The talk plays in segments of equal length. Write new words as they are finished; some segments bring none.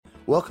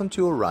Welcome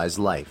to Arise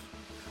Life,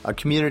 a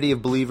community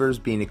of believers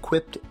being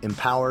equipped,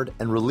 empowered,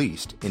 and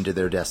released into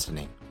their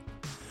destiny.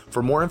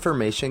 For more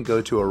information,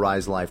 go to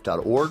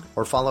ariselife.org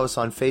or follow us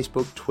on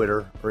Facebook,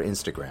 Twitter, or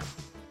Instagram.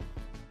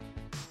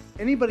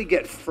 Anybody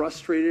get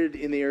frustrated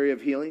in the area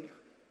of healing?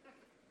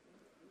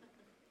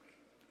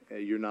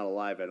 You're not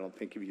alive, I don't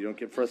think, if you don't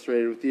get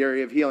frustrated with the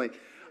area of healing.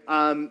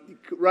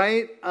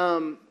 Right?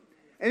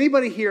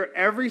 Anybody here,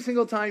 every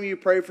single time you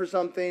pray for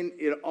something,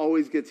 it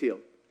always gets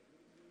healed?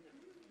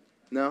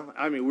 No?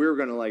 I mean, we were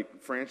going to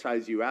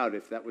franchise you out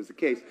if that was the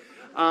case.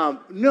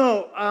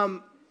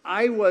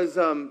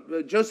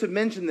 Joseph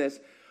mentioned this.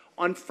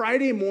 On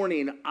Friday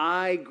morning,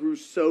 I grew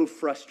so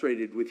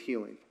frustrated with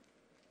healing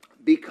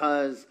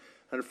because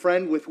I had a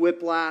friend with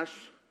whiplash,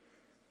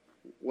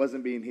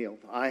 wasn't being healed.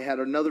 I had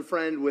another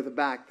friend with a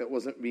back that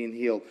wasn't being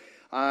healed.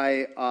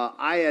 I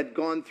had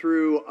gone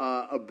through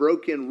a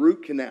broken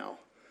root canal,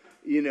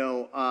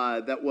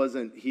 that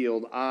wasn't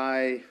healed.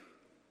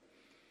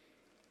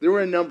 There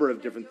were a number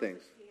of different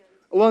things.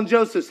 Well, and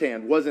Joseph's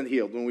hand wasn't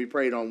healed when we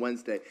prayed on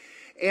Wednesday.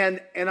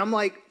 And I'm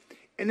like,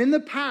 and in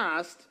the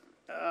past,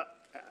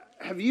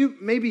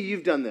 maybe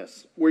you've done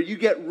this, where you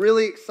get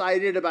really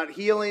excited about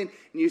healing,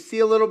 and you see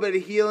a little bit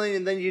of healing,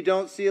 and then you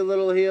don't see a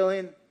little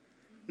healing?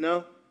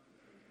 No?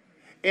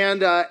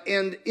 And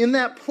in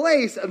that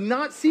place of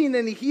not seeing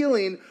any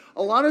healing,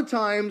 a lot of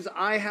times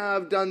I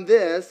have done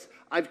this.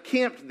 I've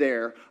camped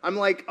there. I'm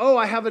like,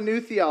 I have a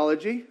new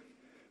theology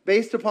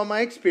based upon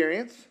my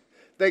experience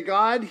that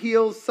God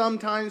heals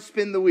sometimes,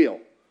 spin the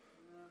wheel.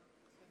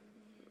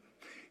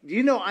 Do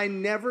you know I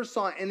never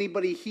saw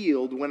anybody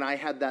healed when I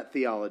had that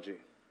theology?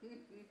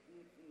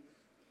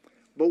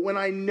 But when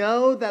I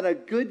know that a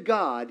good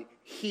God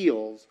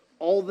heals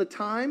all the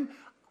time,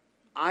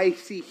 I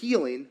see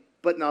healing,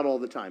 but not all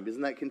the time.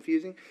 Isn't that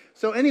confusing?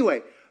 So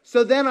anyway,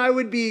 then I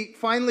would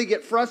finally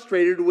get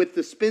frustrated with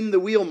the spin the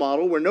wheel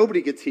model where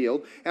nobody gets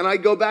healed. And I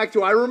go back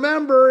to, I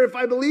remember if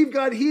I believe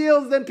God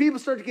heals, then people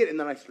start to get, and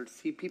then I start to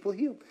see people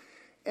healed.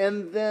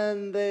 And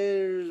then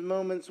there's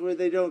moments where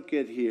they don't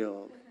get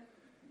healed.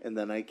 And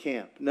then I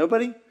camp.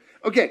 Nobody?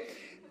 Okay,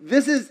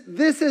 this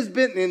has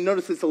been, and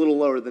notice it's a little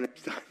lower the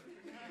next time.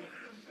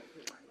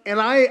 And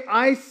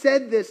I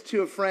said this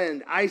to a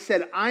friend. I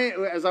said,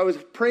 as I was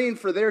praying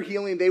for their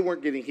healing, they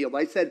weren't getting healed.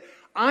 I said,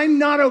 I'm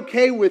not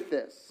okay with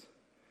this.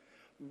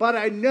 But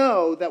I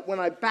know that when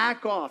I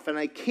back off and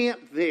I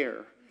camp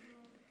there,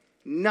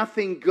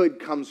 nothing good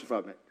comes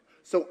from it.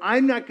 So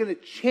I'm not going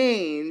to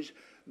change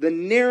the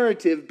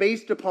narrative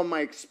based upon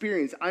my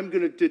experience. I'm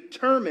going to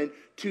determine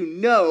to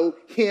know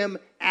him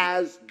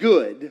as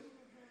good,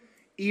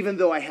 even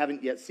though I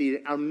haven't yet seen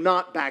it. I'm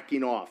not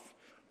backing off.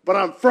 But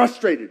I'm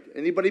frustrated.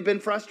 Anybody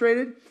been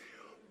frustrated?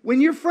 When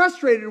you're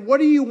frustrated, what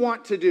do you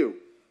want to do?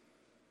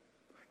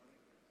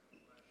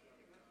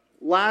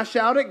 Lash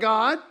out at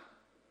God?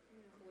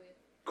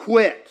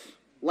 Quit.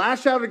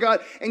 Lash out at God.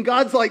 And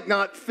God's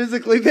not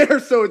physically there,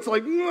 so it's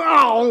like,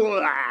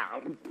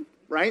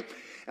 right?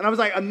 And I was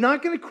like, I'm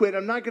not going to quit.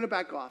 I'm not going to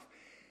back off.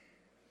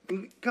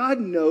 And God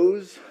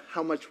knows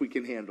how much we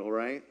can handle,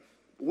 right?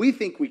 We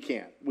think we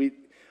can't.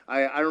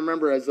 I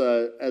remember as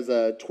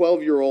a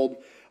 12-year-old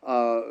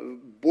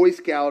Boy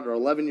Scout or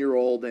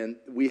 11-year-old, and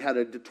we had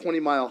a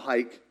 20-mile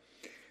hike,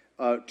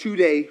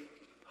 2-day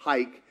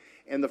hike,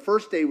 and the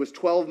first day was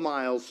 12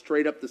 miles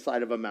straight up the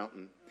side of a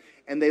mountain.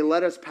 And they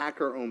let us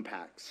pack our own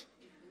packs.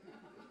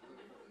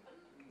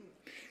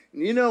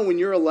 When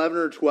you're 11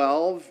 or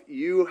 12,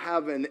 you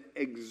have an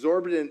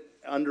exorbitant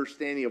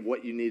understanding of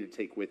what you need to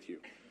take with you.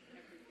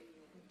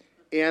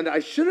 And I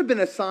should have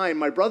been assigned,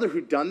 my brother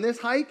who'd done this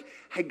hike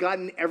had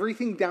gotten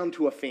everything down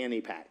to a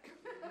fanny pack.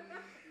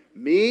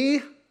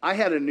 Me, I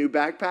had a new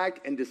backpack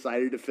and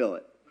decided to fill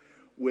it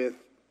with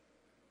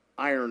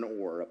iron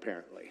ore,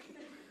 apparently.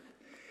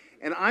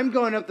 And I'm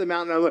going up the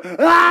mountain, I'm like,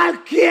 I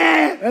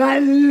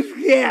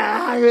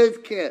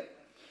just can't.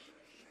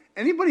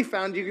 Anybody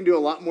found you can do a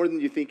lot more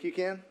than you think you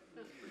can?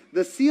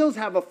 The SEALs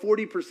have a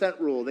 40%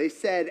 rule. They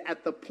said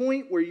at the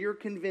point where you're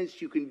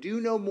convinced you can do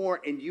no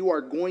more and you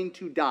are going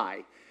to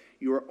die,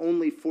 you are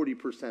only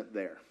 40%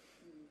 there.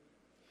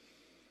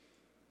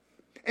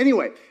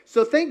 Anyway,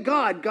 so thank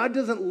God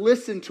doesn't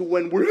listen to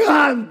when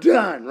I'm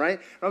done, right?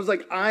 I was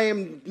like, I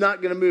am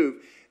not going to move.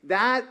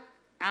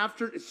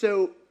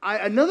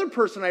 Another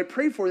person I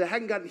prayed for that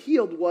hadn't gotten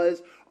healed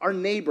was our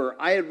neighbor.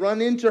 I had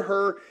run into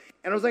her,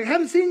 and I was like, I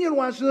haven't seen you in a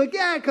while. She's like,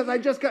 yeah, because I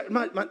just got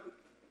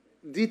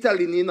dita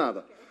ni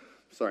nada.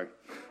 Sorry.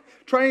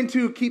 Trying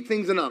to keep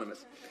things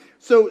anonymous.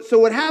 So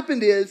what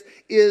happened is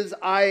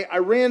I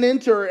ran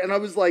into her, and I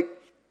was like,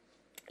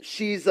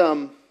 she's,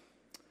 and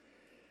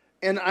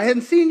I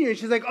hadn't seen you. And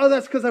she's like, oh,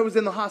 that's because I was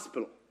in the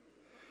hospital.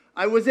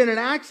 I was in an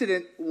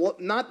accident,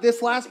 not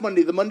this last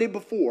Monday, the Monday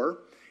before,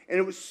 and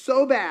it was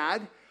so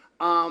bad,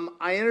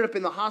 I ended up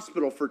in the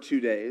hospital for 2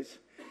 days,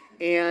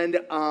 and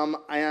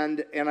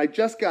I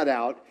just got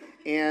out,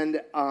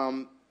 and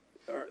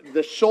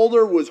the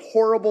shoulder was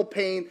horrible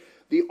pain.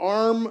 The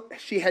arm,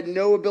 she had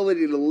no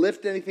ability to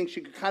lift anything. She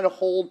could kind of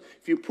hold,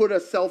 if you put a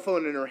cell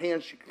phone in her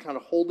hand, she could kind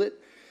of hold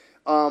it.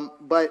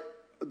 But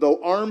the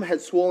arm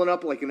had swollen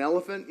up like an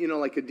elephant,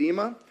 like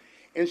edema.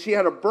 And she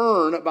had a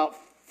burn about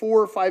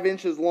 4 or 5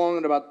 inches long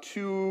and about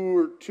 2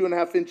 or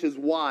 2.5 inches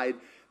wide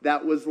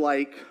that was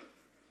like,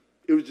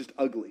 it was just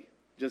ugly.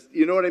 Just,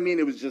 you know what I mean?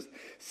 It was just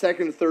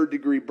 2nd or 3rd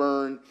degree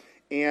burn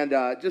and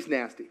just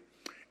nasty.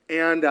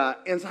 And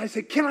so I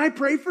said, can I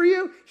pray for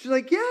you? She's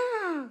like,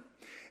 yeah.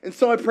 And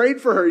so I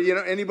prayed for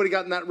her. Anybody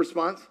gotten that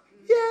response?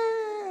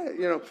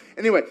 Yeah.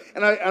 Anyway,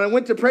 and I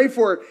went to pray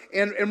for her,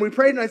 and we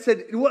prayed, and I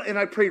said, well, and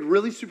I prayed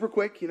really super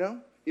quick, You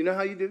know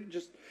how you do?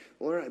 Just,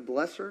 Lord, I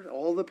bless her,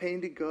 all the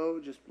pain to go,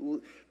 just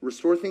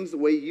restore things the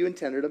way you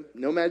intended them.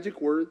 No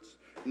magic words,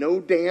 no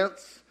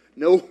dance,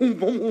 no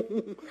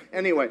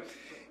anyway.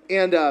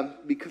 And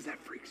because that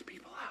freaks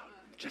people out,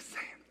 just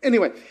saying.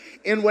 Anyway,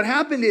 and what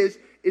happened is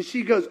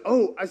she goes,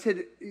 oh, I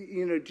said,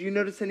 do you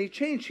notice any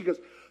change? She goes,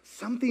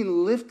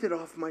 something lifted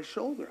off my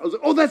shoulder. I was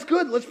like, oh, that's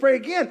good. Let's pray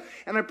again.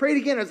 And I prayed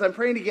again. As I'm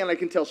praying again, I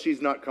can tell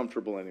she's not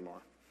comfortable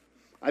anymore.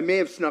 I may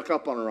have snuck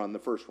up on her on the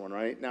first one,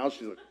 right? Now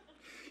she's like,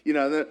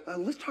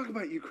 let's talk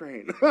about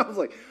Ukraine. I was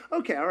like,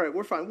 okay, all right,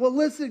 we're fine. Well,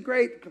 listen,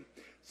 great.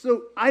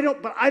 So I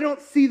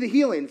don't see the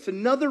healing. It's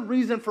another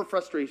reason for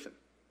frustration.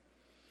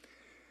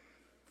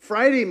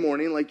 Friday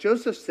morning, like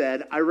Joseph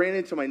said, I ran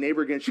into my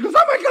neighbor again. She goes,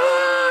 oh my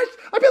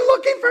gosh, I've been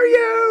looking for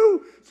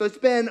you. So it's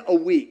been a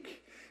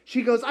week.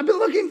 She goes, I've been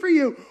looking for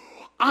you.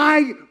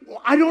 I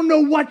don't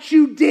know what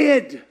you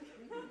did.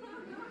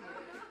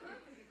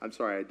 I'm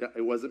sorry,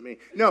 it wasn't me.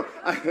 No,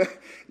 I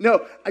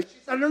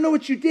don't know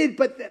what you did,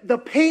 but the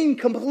pain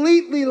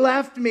completely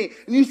left me.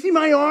 And you see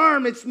my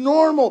arm, it's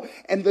normal.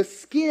 And the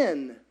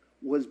skin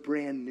was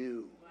brand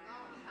new.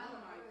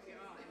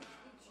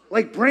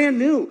 Like brand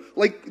new,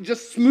 like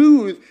just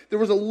smooth. There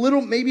was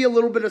maybe a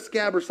little bit of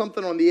scab or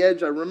something on the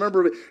edge. I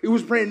remember it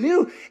was brand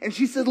new. And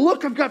she said,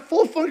 look, I've got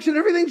full function.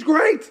 Everything's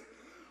great.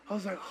 I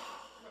was like,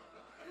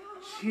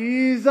 oh,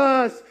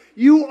 Jesus,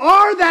 you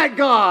are that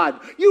God.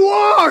 You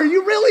are.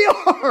 You really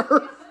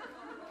are.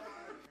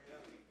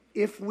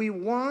 If we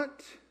want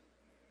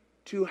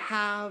to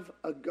have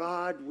a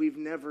God we've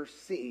never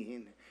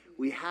seen,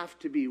 we have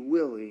to be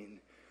willing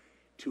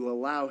to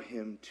allow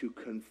him to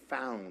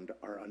confound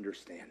our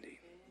understanding.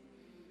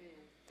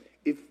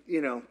 If,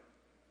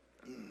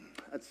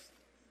 that's,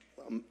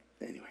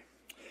 anyway.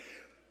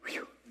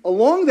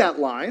 Along that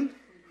line,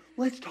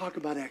 let's talk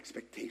about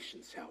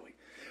expectations, shall we?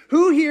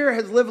 Who here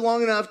has lived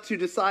long enough to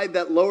decide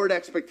that lowered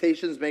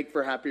expectations make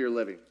for happier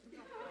living?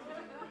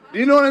 Do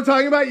you know what I'm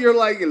talking about? You're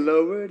like,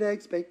 lowered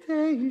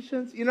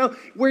expectations,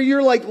 where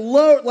you're like,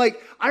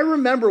 I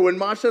remember when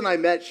Masha and I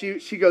met,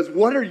 she goes,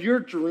 what are your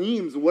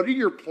dreams? What are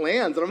your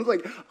plans? And I was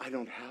like, I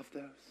don't have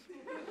those.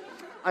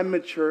 I'm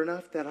mature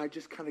enough that I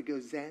just kind of go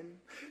zen,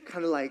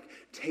 kind of like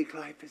take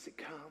life as it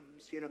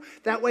comes,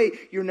 That way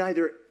you're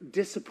neither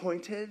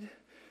disappointed,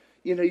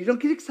 you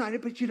don't get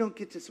excited, but you don't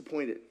get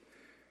disappointed.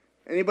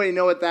 Anybody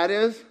know what that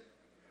is?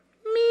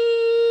 Me.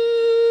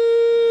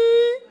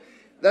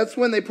 That's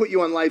when they put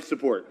you on life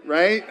support,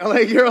 right?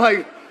 Like you're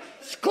like,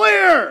 it's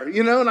clear,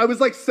 and I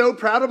was like so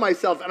proud of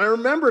myself. And I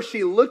remember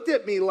she looked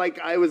at me like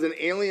I was an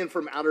alien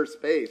from outer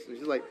space. And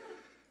she's like,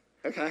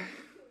 okay.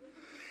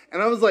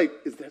 And I was like,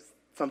 is there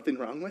something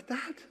wrong with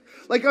that?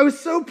 Like I was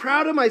so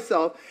proud of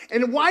myself.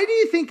 And why do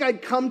you think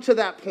I'd come to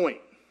that point?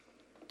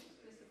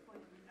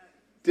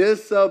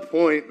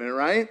 Disappointment,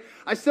 right?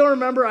 I still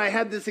remember I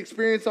had this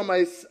experience on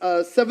my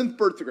 7th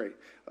birthday.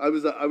 I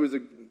was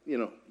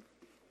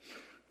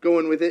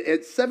going with it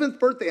at 7th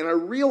birthday, and I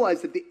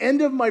realized at the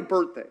end of my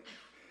birthday,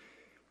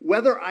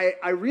 whether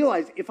I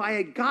realized if I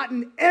had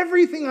gotten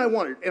everything I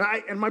wanted,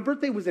 and my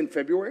birthday was in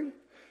February,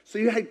 so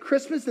you had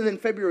Christmas and then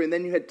February, and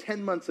then you had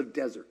 10 months of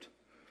desert.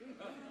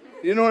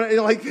 You know what I mean?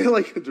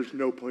 Like there's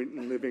no point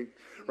in living,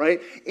 right?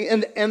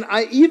 And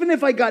even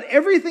if I got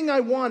everything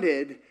I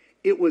wanted,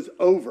 it was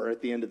over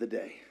at the end of the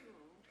day.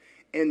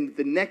 And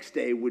the next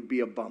day would be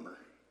a bummer.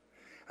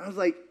 I was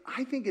like,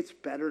 I think it's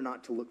better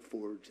not to look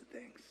forward to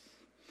things.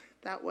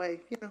 That way,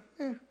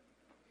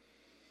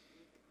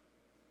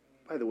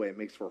 By the way, it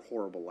makes for a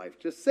horrible life,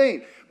 just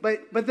saying.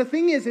 But the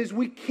thing is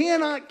we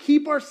cannot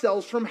keep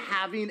ourselves from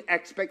having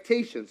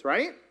expectations,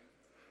 right?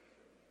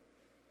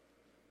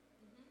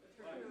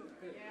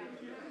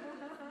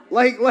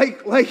 Like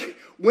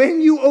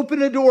when you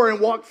open a door and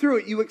walk through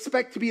it, you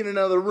expect to be in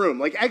another room.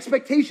 Like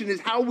expectation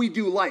is how we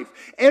do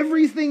life.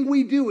 Everything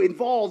we do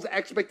involves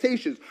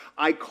expectations.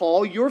 I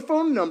call your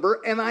phone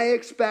number and I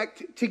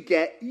expect to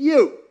get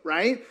you,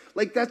 right?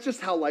 Like that's just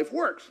how life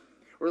works.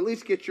 Or at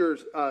least get your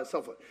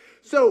cell phone.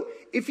 So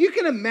if you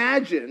can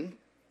imagine,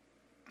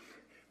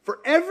 for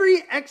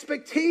every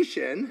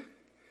expectation,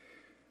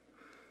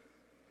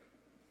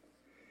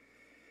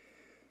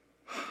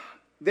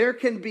 there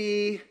can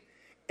be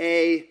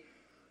a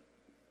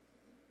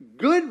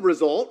good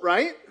result,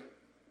 right?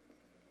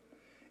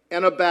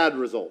 And a bad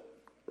result,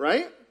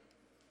 right?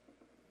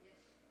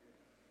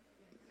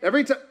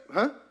 Every time,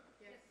 huh?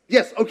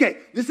 Yes, okay.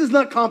 This is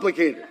not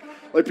complicated.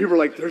 Like people are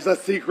like, there's a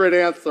secret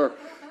answer.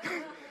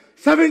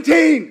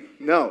 17.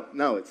 No,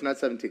 it's not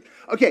 17.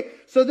 Okay,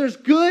 so there's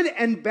good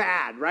and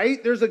bad,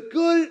 right? There's a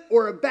good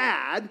or a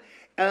bad.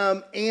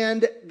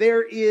 And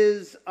there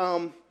is,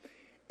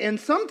 and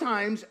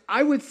sometimes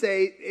I would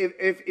say,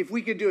 if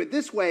we could do it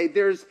this way,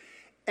 there's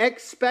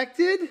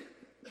expected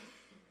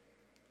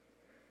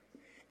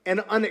and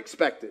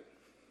unexpected.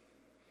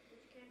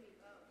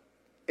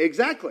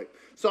 Exactly.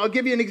 So I'll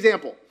give you an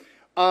example.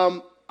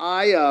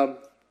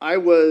 I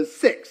was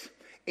 6,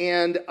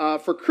 and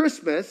for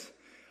Christmas,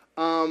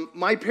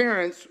 my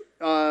parents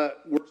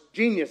were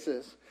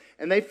geniuses,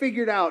 and they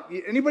figured out.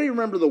 Anybody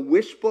remember the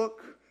Wish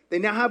book? They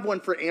now have one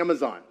for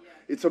Amazon.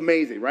 It's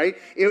amazing, right?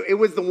 It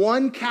was the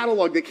one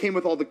catalog that came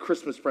with all the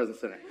Christmas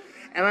presents in it.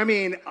 And I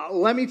mean,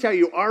 let me tell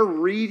you, our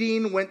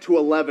reading went to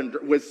 11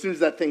 as soon as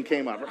that thing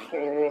came out.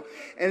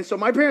 And so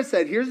my parents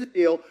said, here's the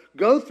deal.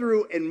 Go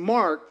through and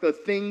mark the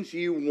things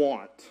you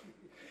want.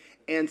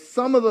 And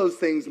some of those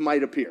things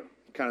might appear,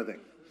 kind of thing.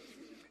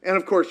 And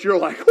of course, you're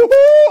like,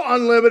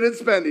 unlimited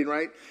spending,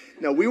 right?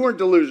 No, we weren't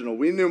delusional.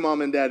 We knew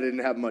mom and dad didn't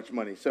have much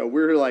money. So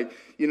we were like,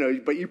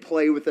 but you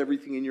play with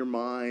everything in your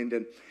mind.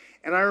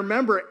 And I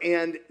remember,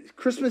 and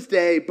Christmas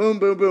Day, boom,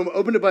 boom, boom,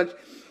 opened a bunch.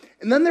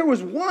 And then there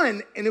was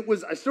one, and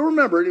I still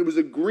remember it was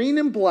a green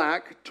and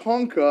black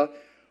Tonka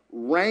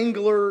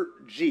Wrangler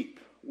Jeep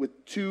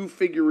with 2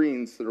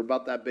 figurines that are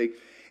about that big.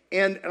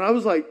 And I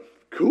was like,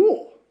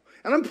 cool.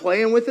 And I'm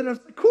playing with it, and I was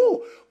like,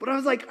 cool. But I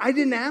was like, I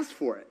didn't ask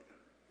for it.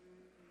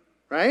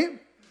 Right?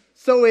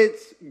 So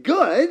it's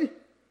good,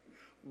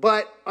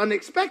 but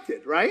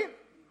unexpected, right?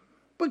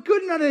 But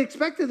good and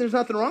unexpected, there's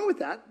nothing wrong with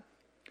that.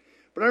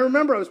 But I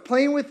remember I was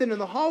playing with it in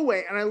the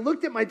hallway, and I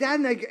looked at my dad,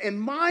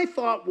 and my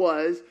thought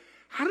was,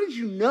 how did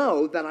you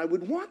know that I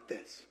would want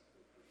this?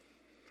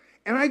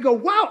 And I go,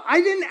 wow,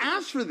 I didn't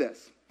ask for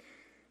this.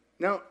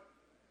 Now,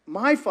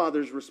 my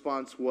father's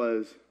response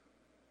was,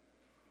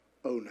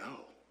 oh no.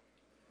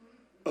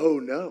 Oh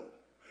no.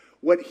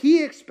 What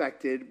he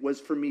expected was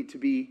for me to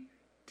be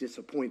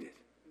disappointed.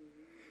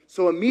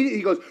 So immediately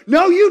he goes,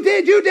 no, you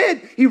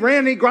did. He ran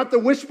and he got the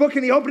Wish book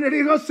and he opened it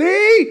and he goes,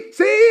 see,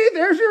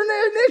 there's your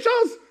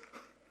initials.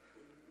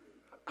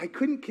 I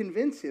couldn't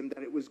convince him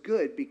that it was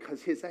good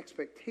because his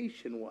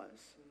expectation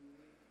was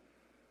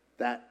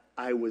that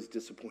I was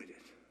disappointed.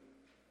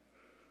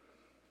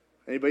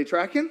 Anybody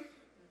tracking?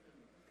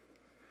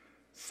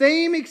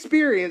 Same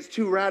experience,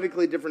 2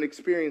 radically different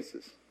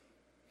experiences.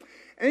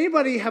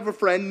 Anybody have a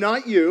friend,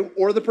 not you,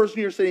 or the person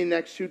you're sitting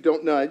next to,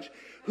 don't nudge,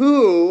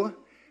 who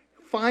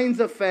finds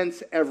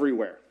offense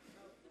everywhere?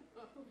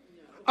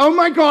 Oh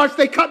my gosh,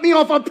 they cut me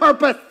off on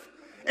purpose.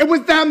 It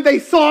was them. They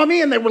saw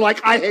me and they were like,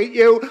 I hate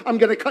you. I'm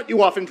going to cut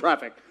you off in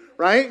traffic.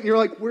 Right? And you're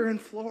like, we're in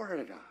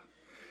Florida.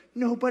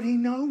 Nobody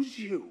knows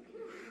you.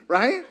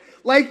 Right?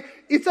 Like,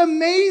 it's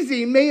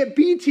amazing. May it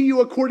be to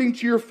you according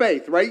to your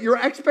faith. Right?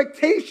 Your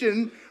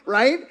expectation.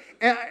 Right?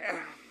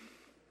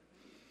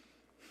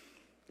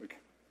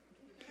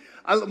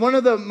 One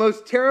of the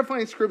most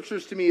terrifying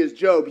scriptures to me is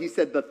Job. He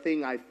said, the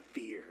thing I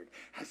feared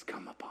has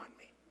come upon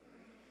me.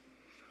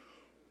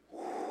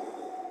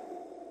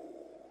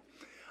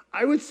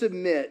 I would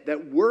submit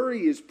that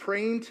worry is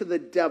praying to the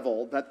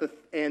devil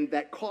and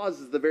that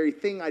causes the very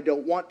thing I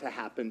don't want to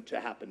happen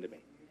to me.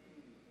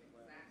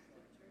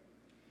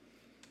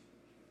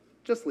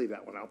 Just leave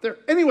that one out there.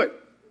 Anyway,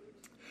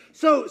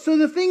 so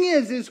the thing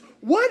is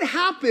what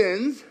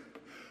happens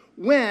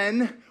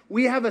when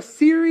we have a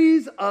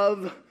series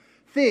of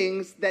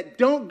things that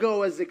don't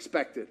go as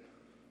expected?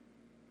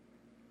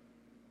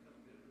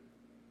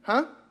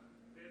 Huh?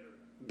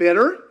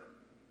 Bitter?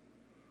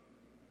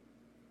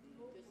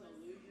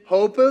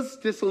 Hopeless,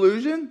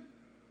 disillusion.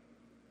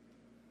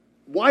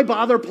 Why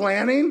bother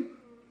planning?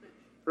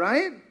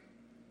 Right?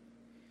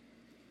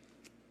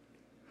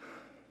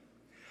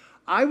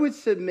 I would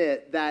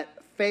submit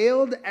that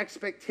failed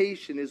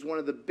expectation is one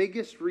of the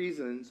biggest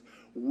reasons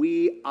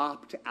we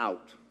opt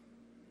out.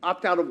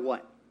 Opt out of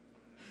what?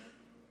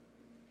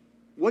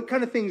 What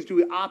kind of things do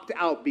we opt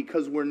out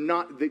because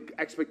the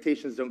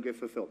expectations don't get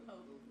fulfilled?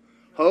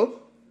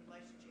 Hope?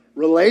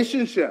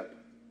 Relationship.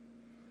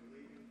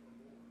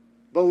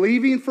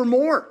 Believing for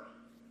more.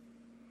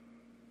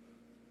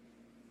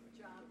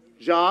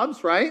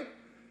 Jobs, right?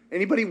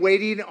 Anybody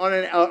waiting on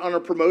a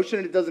promotion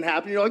and it doesn't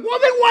happen, you're like, well,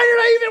 then why did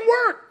I even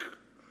work?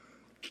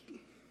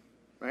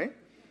 Right?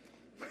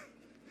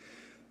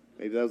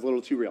 Maybe that was a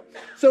little too real.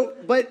 So,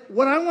 but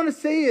what I want to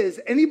say is,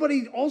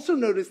 anybody also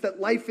notice that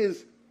life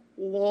is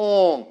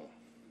long,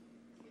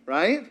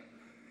 right?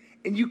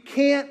 And you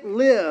can't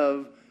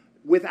live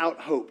without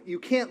hope. You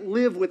can't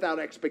live without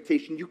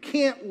expectation. You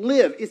can't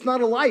live. It's not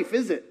a life,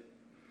 is it?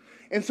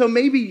 And so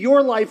maybe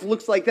your life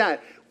looks like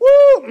that.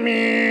 Woo,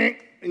 meh,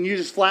 and you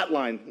just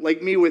flatline,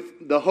 like me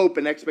with the hope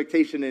and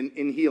expectation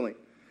in healing.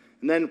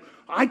 And then,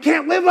 I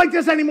can't live like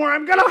this anymore.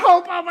 I'm going to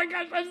hope. Oh my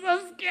gosh, I'm so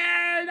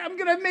scared. I'm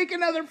going to make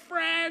another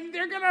friend.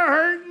 They're going to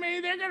hurt me.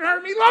 They're going to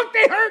hurt me. Look,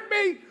 they hurt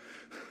me.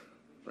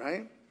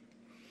 Right?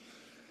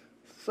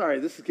 Sorry,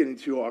 this is getting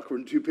too awkward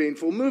and too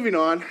painful. Moving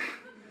on.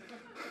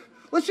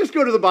 Let's just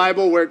go to the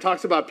Bible where it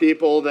talks about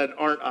people that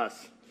aren't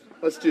us.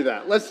 Let's do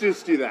that. Let's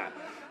just do that.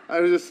 I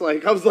was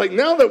like,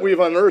 now that we've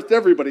unearthed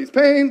everybody's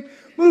pain,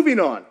 moving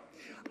on.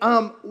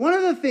 One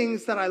of the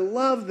things that I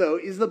love, though,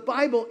 is the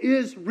Bible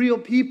is real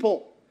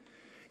people.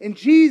 And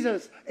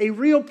Jesus, a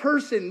real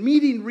person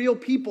meeting real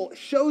people,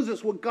 shows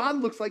us what God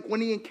looks like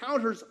when he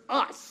encounters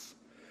us.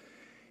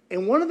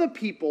 And one of the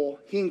people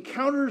he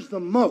encounters the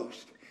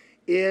most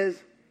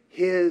is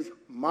his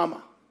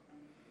mama.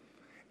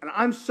 And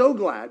I'm so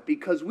glad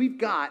because we've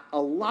got a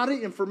lot of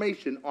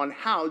information on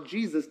how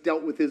Jesus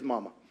dealt with his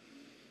mama.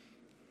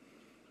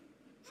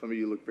 Some of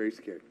you look very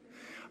scared.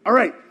 All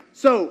right,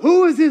 so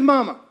who is his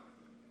mama?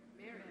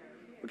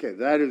 Okay,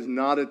 that is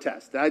not a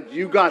test.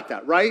 You got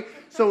that, right?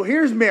 So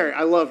here's Mary.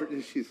 I love her.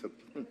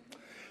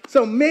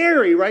 So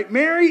Mary, right?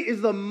 Mary is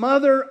the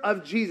mother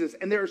of Jesus.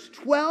 And there's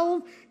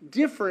 12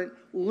 different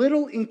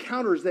little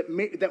encounters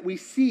that we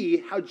see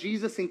how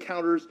Jesus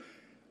encounters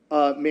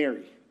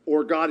Mary,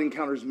 or God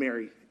encounters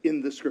Mary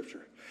in the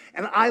scripture.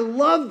 And I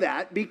love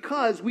that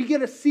because we get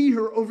to see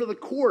her over the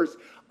course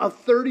of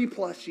 30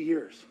 plus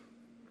years.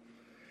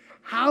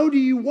 How do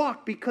you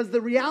walk? Because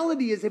the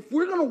reality is, if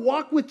we're going to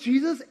walk with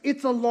Jesus,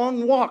 it's a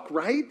long walk,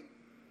 right?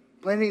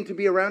 Planning to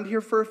be around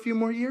here for a few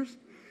more years?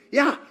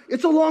 Yeah,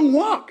 it's a long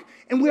walk.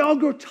 And we all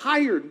grow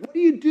tired. What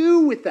do you do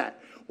with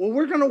that? Well,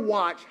 we're going to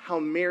watch how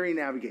Mary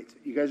navigates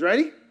it. You guys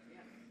ready? Yeah.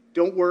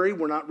 Don't worry,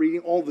 we're not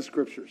reading all the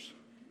scriptures.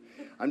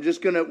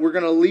 We're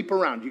going to leap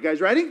around. You guys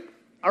ready?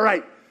 All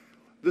right.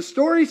 The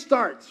story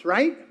starts,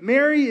 right?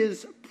 Mary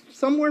is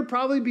somewhere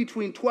probably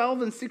between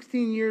 12 and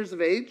 16 years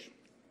of age.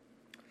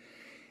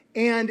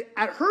 And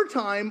at her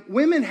time,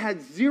 women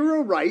had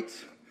zero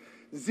rights,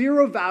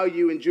 zero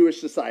value in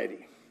Jewish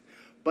society.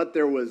 But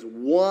there was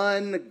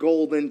one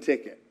golden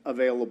ticket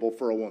available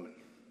for a woman.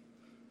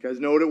 You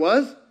guys know what it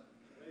was?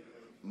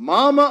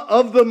 Mama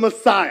of the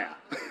Messiah.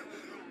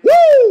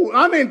 Woo!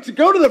 I mean, to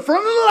go to the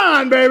front of the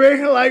line,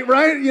 baby. Like,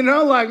 right? You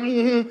know, like,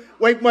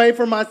 wait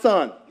for my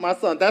son. My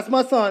son. That's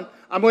my son.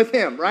 I'm with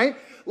him, right?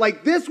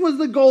 Like, this was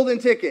the golden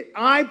ticket.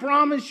 I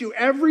promise you,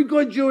 every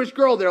good Jewish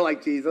girl, they're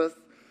like, Jesus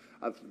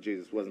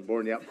wasn't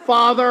born yet.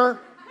 Father,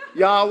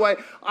 Yahweh.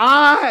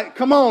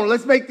 Come on,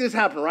 let's make this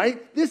happen,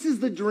 right? This is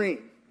the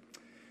dream.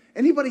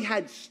 Anybody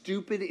had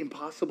stupid,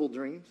 impossible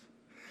dreams?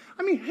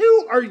 I mean,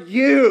 who are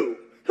you?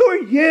 Who are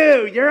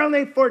you? You're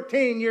only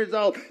 14 years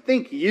old.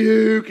 Think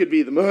you could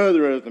be the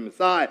mother of the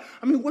Messiah.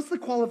 I mean, what's the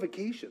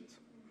qualifications?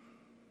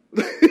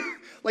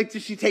 Like,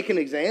 did she take an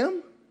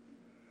exam?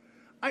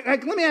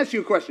 Let me ask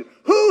you a question.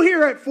 Who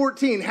here at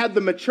 14 had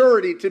the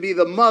maturity to be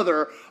the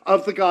mother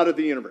of the God of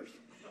the universe?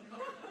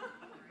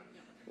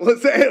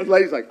 Let's say the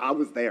lady's like, I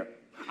was there.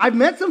 I've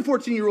met some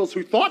 14-year-olds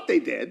who thought they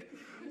did.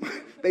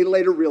 They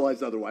later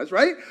realized otherwise,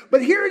 right?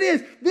 But here it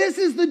is. This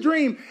is the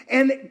dream.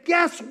 And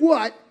guess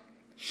what?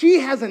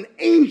 She has an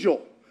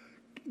angel,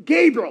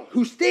 Gabriel,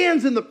 who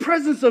stands in the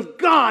presence of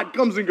God,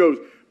 comes and goes,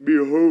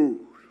 behold,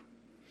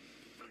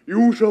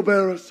 you shall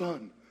bear a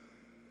son.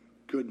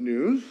 Good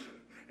news.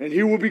 And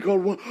he will be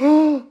called what?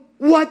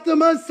 What, the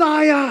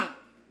Messiah?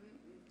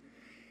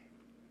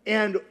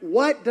 And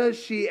what does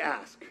she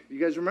ask? You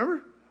guys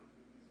remember?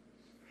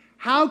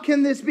 How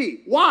can this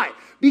be? Why?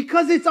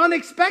 Because it's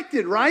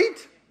unexpected,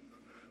 right?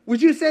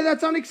 Would you say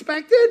that's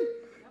unexpected?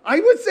 I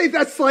would say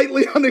that's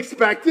slightly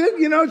unexpected.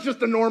 You know, it's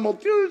just a normal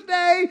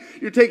Tuesday.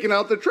 You're taking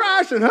out the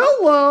trash and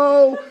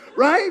hello,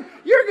 right?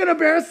 You're going to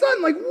bear a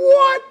son. Like,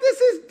 what?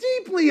 This is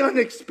deeply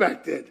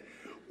unexpected.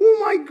 Oh,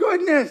 my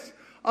goodness.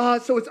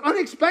 So it's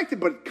unexpected,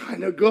 but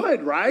kind of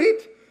good, right?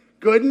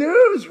 Good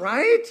news,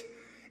 right?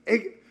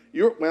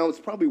 It's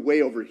probably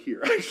way over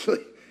here,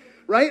 actually,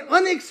 right?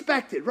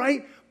 Unexpected,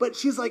 right? But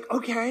she's like,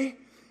 okay.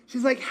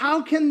 She's like,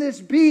 how can this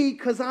be?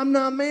 Because I'm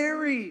not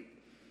married.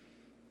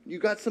 You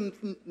got some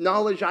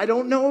knowledge I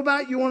don't know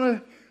about? You want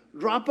to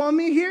drop on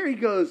me here? He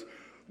goes,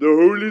 the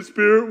Holy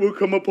Spirit will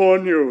come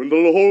upon you, and the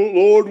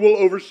Lord will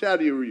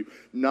overshadow you.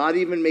 Not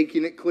even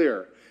making it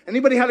clear.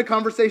 Anybody had a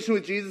conversation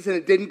with Jesus and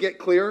it didn't get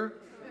clear?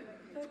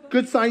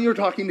 Good sign you're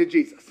talking to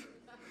Jesus,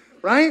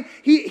 right?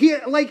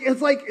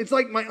 It's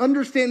like my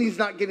understanding's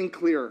not getting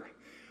clearer.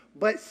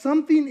 But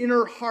something in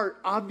her heart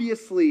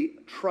obviously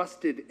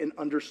trusted and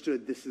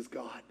understood this is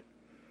God.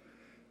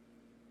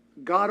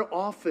 God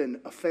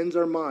often offends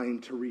our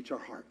mind to reach our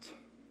hearts,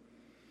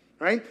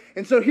 right?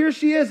 And so here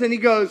she is, and he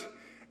goes,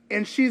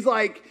 and she's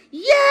like,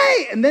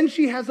 yay! And then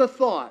she has a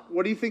thought.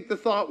 What do you think the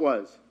thought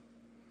was?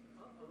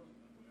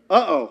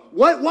 Uh-oh.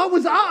 What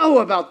was uh-oh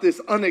about this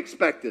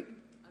unexpected?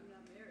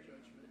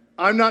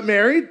 I'm not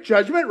married.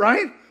 Judgment,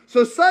 right?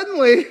 So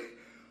suddenly,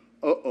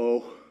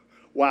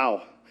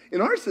 wow. In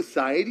our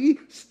society,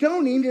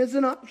 stoning is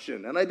an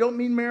option. And I don't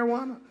mean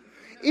marijuana.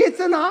 It's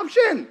an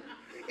option.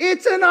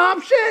 It's an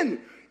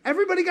option.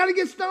 Everybody got to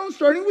get stoned,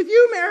 starting with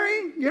you,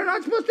 Mary. You're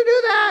not supposed to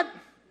do that.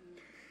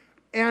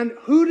 And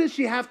who does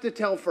she have to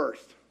tell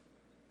first?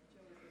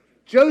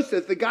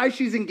 Joseph, the guy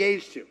she's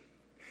engaged to.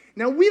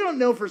 Now, we don't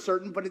know for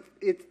certain, but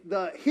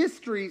the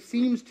history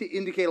seems to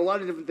indicate a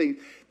lot of different things.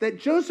 That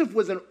Joseph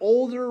was an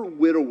older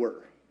widower.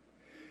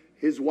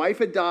 His wife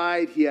had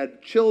died. He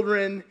had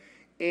children.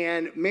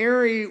 And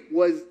Mary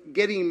was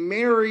getting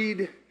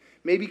married,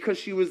 maybe because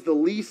she was the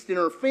least in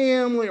her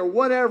family or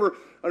whatever.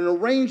 an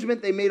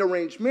arrangement. They made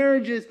arranged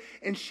marriages,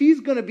 and she's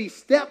going to be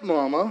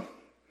stepmama,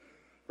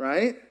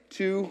 right,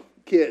 to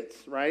kids,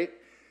 right?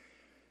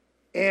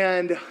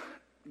 And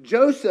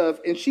Joseph,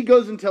 and she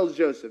goes and tells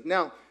Joseph.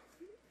 Now,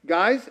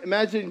 guys,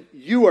 imagine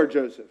you are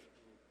Joseph.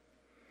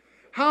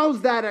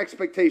 How's that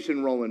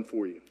expectation rolling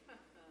for you?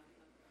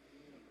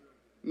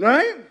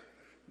 Right?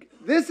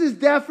 This is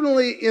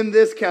definitely in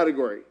this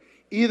category.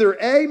 Either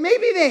A,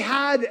 maybe they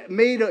had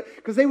made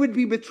because they would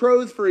be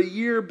betrothed for a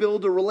year,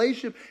 build a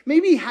relationship.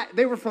 Maybe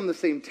they were from the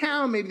same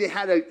town. Maybe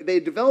they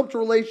developed a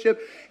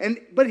relationship.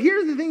 But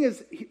here's the thing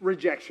is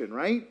rejection,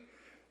 right?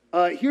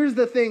 Here's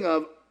the thing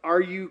of,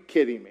 are you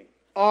kidding me?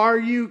 Are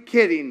you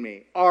kidding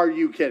me? Are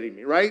you kidding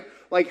me, right?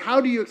 Like,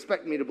 how do you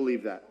expect me to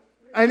believe that?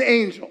 An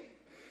angel.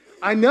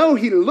 I know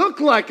he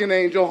looked like an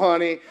angel,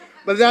 honey,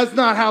 but that's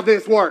not how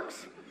this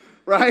works,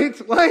 right?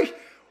 Like,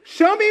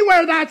 show me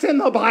where that's in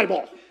the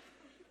Bible.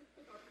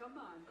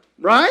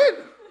 Right?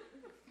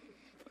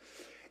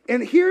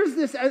 And here's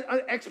this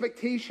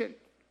expectation.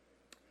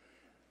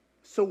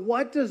 So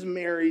what does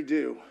Mary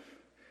do?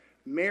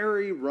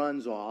 Mary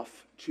runs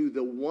off to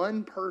the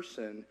one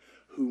person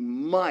who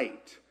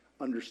might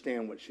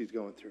understand what she's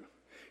going through.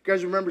 You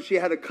guys remember she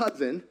had a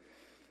cousin,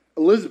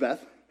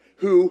 Elizabeth,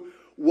 who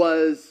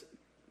was,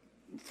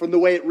 from the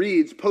way it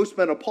reads,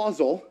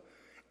 postmenopausal,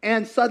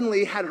 and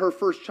suddenly had her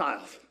first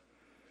child.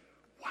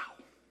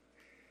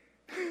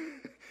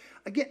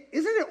 Again,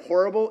 isn't it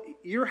horrible?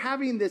 You're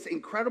having this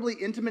incredibly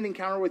intimate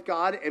encounter with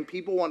God, and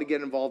people want to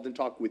get involved and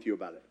talk with you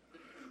about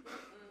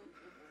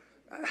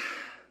it.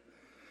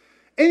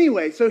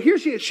 Anyway, so here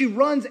she is. She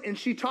runs and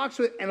she talks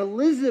with, and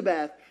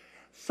Elizabeth,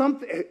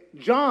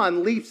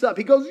 John leaps up.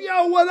 He goes,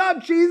 yo, what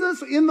up,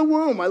 Jesus? In the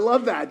womb. I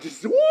love that.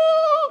 Just,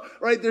 whoa!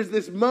 Right, there's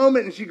this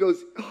moment, and she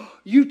goes, oh,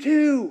 you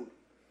too.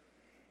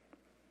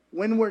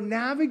 When we're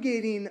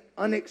navigating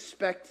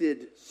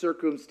unexpected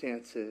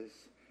circumstances,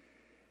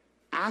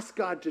 ask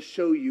God to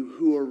show you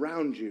who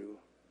around you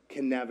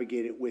can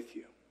navigate it with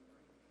you.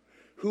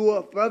 Who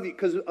above you,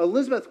 because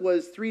Elizabeth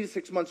was 3 to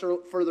 6 months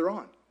further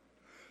on.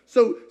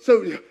 So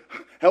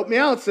help me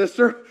out,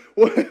 sister.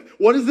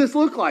 What does this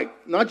look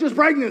like? Not just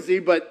pregnancy,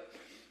 but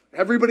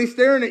everybody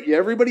staring at you.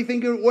 Everybody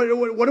thinking, what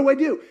do I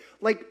do?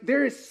 Like,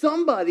 there is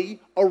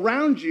somebody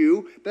around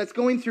you that's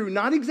going through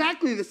not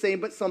exactly the same,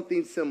 but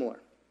something similar.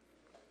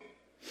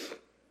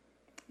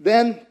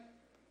 Then,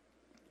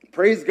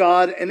 praise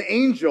God, an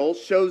angel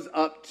shows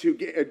up to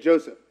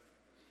Joseph.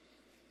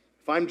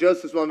 If I'm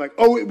Joseph, well, I'm like,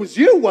 oh, it was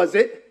you, was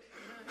it?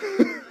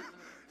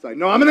 It's like,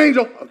 no, I'm an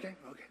angel. Okay.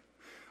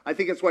 I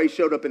think that's why he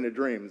showed up in a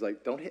dream. He's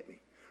like, don't hit me,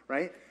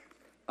 right?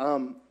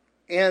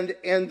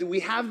 And we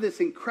have this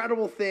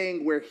incredible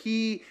thing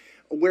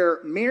where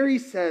Mary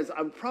says,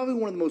 probably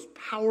one of the most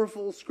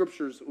powerful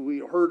scriptures we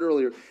heard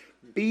earlier,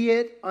 be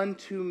it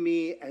unto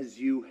me as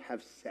you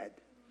have said.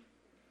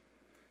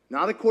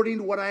 Not according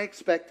to what I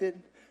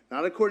expected,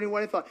 not according to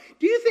what I thought.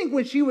 Do you think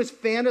when she was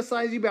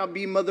fantasizing about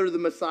being mother of the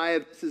Messiah,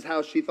 this is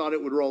how she thought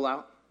it would roll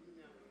out?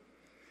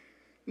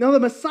 No,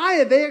 the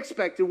Messiah they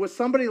expected was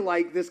somebody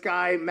like this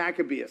guy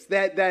Maccabeus,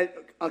 that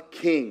a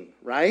king,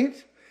 right?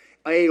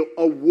 A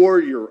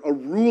warrior, a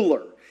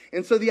ruler.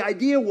 And so the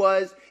idea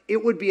was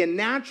it would be a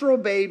natural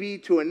baby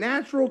to a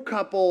natural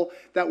couple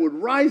that would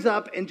rise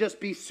up and just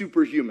be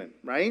superhuman,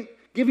 right?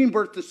 Giving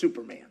birth to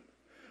Superman,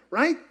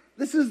 right?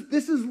 This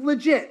is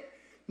legit.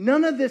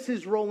 None of this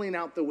is rolling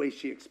out the way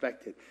she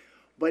expected.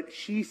 But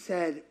she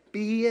said,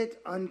 be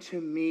it unto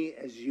me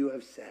as you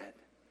have said.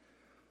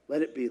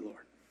 Let it be, Lord.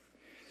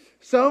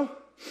 So,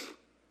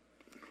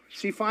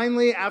 she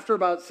finally, after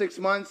about 6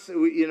 months,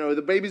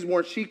 the baby's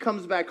born, she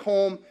comes back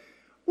home.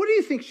 What do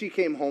you think she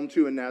came home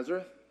to in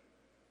Nazareth?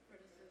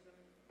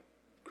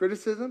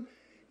 Criticism?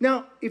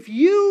 Now, if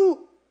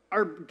you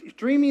are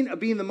dreaming of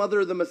being the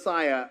mother of the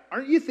Messiah,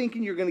 aren't you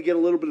thinking you're going to get a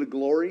little bit of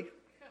glory?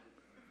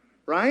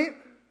 Right?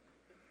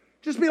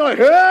 Just be like,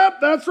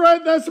 yep, that's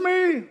right, that's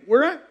me.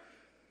 We're at.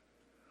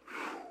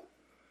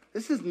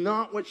 This is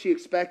not what she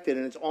expected,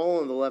 and it's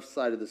all on the left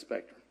side of the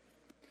spectrum.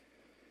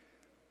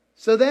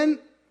 So then,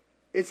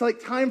 it's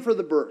like time for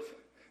the birth.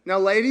 Now,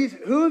 ladies,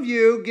 who of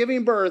you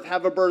giving birth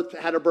had a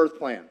birth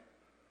plan?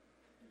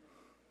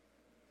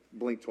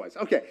 Blink twice.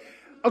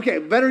 Okay,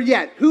 better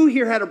yet, who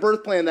here had a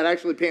birth plan that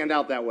actually panned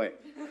out that way?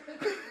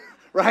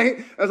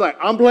 Right? I was like,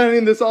 I'm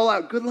planning this all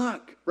out. Good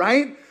luck,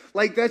 right?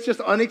 Like, that's just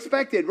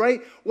unexpected,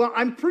 right? Well,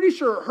 I'm pretty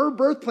sure her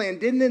birth plan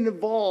didn't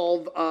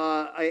involve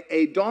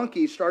a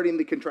donkey starting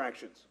the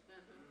contractions,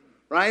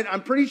 right?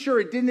 I'm pretty sure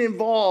it didn't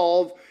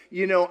involve,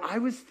 I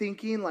was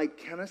thinking like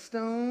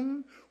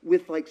Kenistone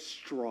with like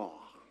straw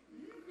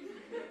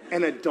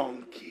and a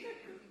donkey,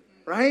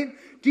 right?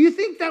 Do you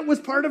think that was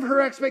part of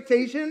her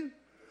expectation?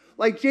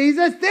 Like,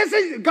 Jesus, this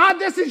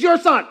is your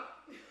son.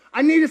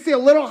 I need to see a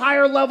little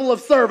higher level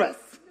of service.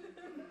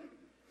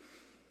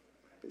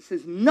 This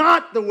is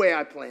not the way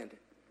I planned it.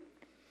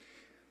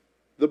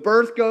 The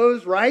birth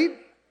goes, right?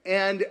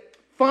 And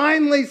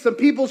finally some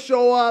people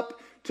show up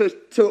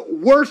to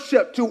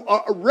worship, to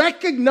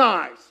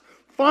recognize.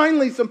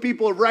 Finally some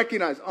people have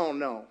recognized, oh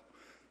no,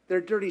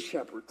 they're dirty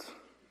shepherds.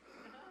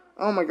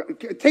 Oh my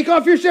God, take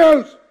off your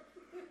shoes.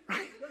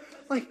 Right?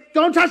 Like,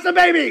 don't touch the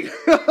baby.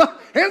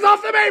 Hands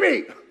off the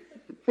baby.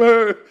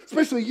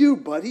 Especially you,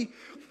 buddy.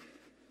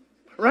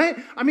 Right?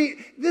 I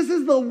mean, this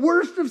is the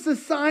worst of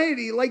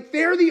society. Like,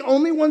 they're the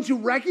only ones who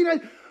recognize,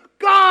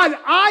 God,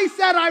 I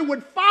said I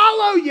would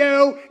follow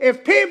you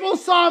if people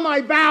saw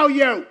my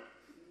value.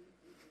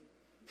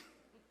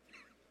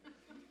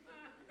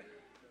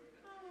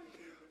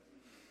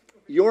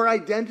 Your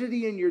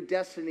identity and your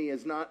destiny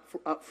is not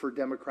up for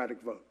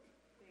democratic vote.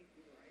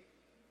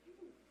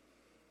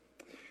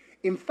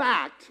 In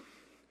fact,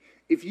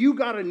 if you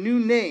got a new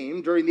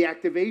name during the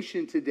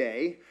activation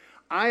today,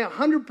 I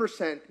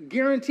 100%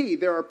 guarantee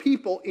there are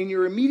people in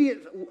your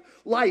immediate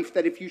life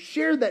that if you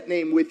share that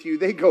name with you,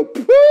 they go,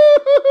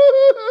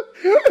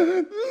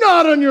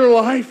 not on your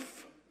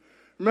life.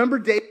 Remember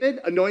David,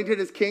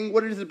 anointed as king?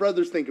 What did his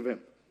brothers think of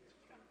him?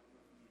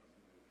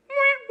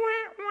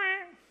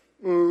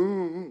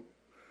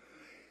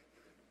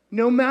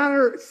 No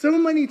matter, so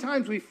many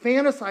times we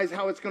fantasize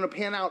how it's going to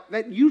pan out.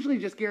 That usually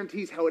just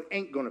guarantees how it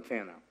ain't going to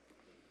pan out.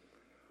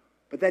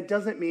 But that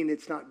doesn't mean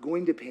it's not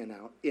going to pan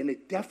out, and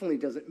it definitely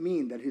doesn't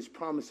mean that his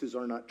promises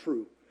are not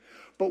true.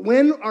 But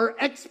when our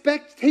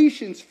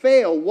expectations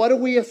fail, what do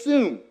we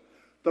assume?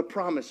 The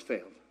promise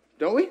failed.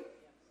 Don't we?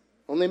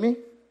 Only me?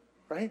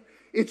 Right?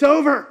 It's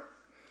over.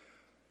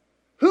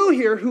 Who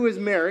here who is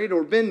married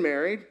or been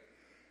married,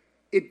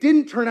 it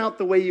didn't turn out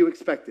the way you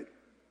expected?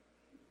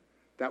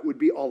 That would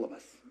be all of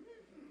us.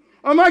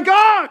 Oh my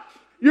God,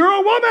 you're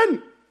a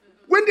woman.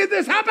 When did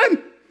this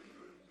happen?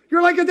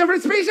 You're like a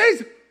different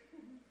species.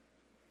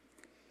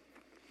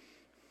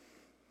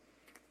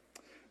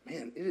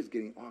 Man, it is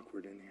getting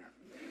awkward in here.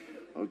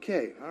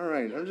 Okay, all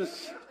right. I'm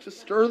just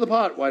stir the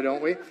pot, why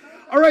don't we?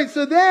 All right,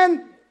 so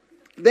then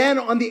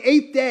on the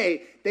 8th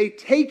day, they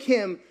take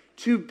him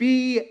to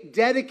be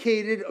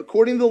dedicated,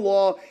 according to the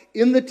law,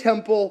 in the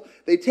temple.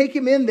 They take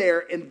him in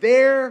there, and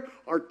there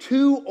are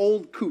 2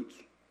 old coots.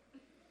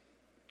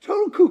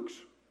 Total kooks,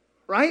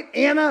 right?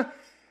 Anna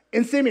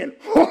and Simeon.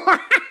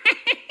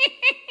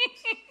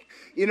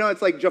 You know,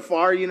 it's like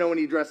Jafar, you know, when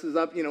he dresses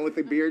up, you know, with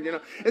the beard, you know.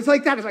 It's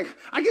like that. It's like,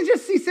 I can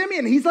just see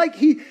Simeon. He's like,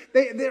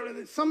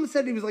 some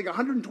said he was like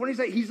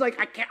 120. He's like,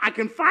 I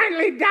can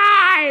finally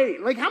die.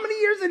 Like, how many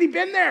years had he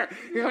been there?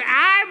 He's like,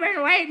 I've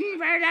been waiting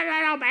for the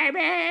little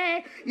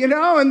baby. You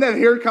know, and then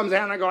here comes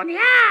Anna going, yeah,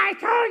 I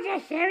told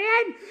you,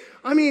 Simeon.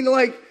 I mean,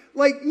 like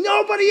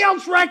nobody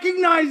else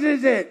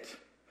recognizes it.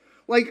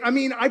 Like, I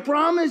mean, I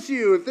promise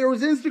you, if there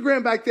was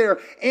Instagram back there,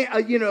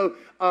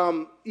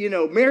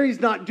 Mary's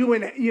not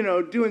doing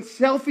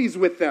selfies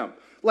with them.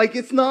 Like,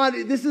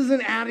 this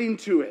isn't adding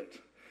to it.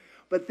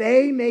 But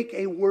they make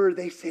a word,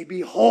 they say,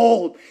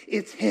 behold,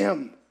 it's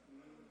him.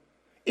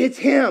 It's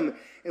him.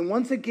 And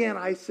once again,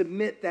 I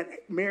submit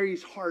that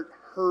Mary's heart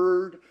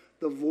heard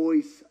the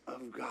voice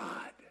of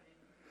God.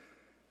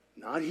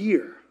 Not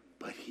here,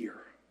 but here.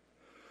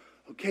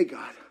 Okay,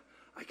 God.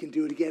 I can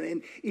do it again.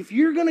 And if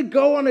you're going to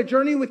go on a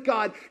journey with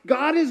God,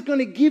 God is going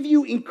to give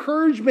you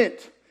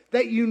encouragement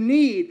that you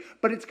need,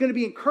 but it's going to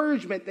be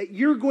encouragement that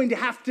you're going to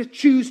have to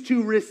choose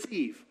to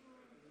receive.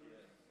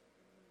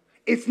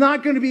 It's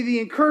not going to be the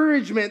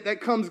encouragement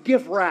that comes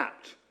gift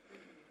wrapped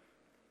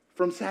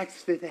from Saks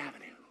Fifth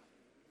Avenue.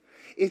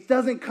 It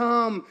doesn't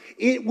come,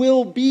 it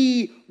will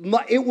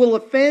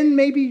offend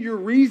maybe your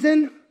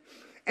reason.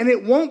 And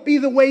it won't be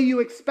the way you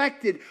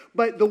expected,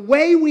 but the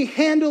way we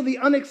handle the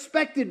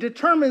unexpected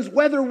determines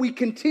whether we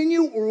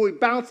continue or we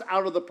bounce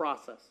out of the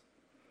process.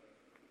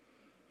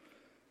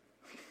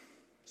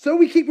 So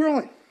we keep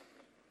rolling.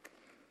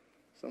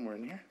 Somewhere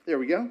in here. There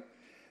we go.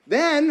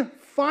 Then,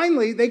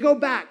 finally, they go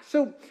back.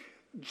 So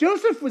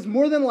Joseph was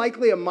more than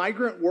likely a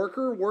migrant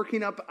worker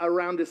working up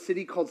around a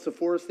city called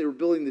Sepphoris. They were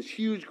building this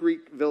huge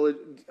Greek village,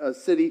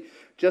 city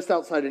just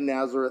outside of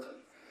Nazareth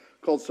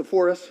called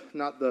Sepphoris,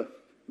 not the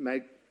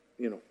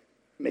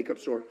makeup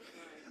store.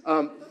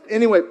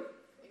 Anyway,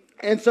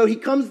 and so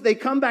they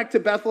come back to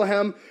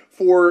Bethlehem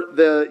for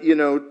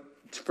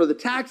the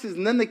taxes,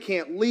 and then they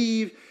can't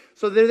leave.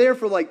 So they're there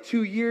for like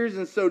 2 years,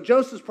 and so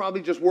Joseph's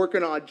probably just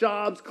working odd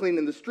jobs,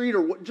 cleaning the street,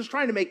 or just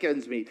trying to make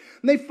ends meet.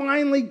 And they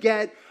finally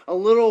get a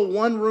little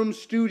one-room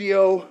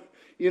studio,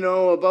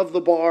 above the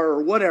bar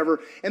or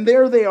whatever. And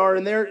there they are,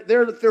 and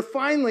they're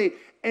finally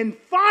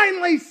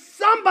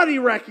somebody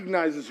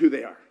recognizes who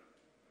they are,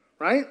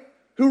 right?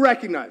 Who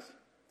recognized?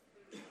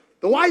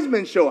 The wise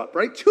men show up,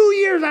 right? 2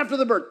 years after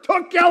the birth.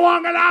 Took you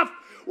long enough.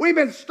 We've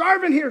been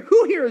starving here.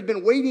 Who here has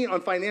been waiting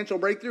on financial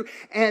breakthrough?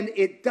 And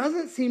it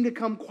doesn't seem to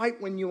come quite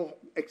when you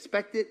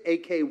expect it,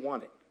 a.k.a.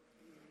 want it.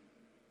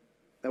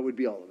 That would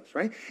be all of us,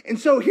 right? And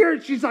so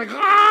here she's like,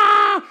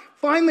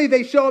 Finally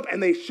they show up,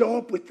 and they show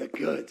up with the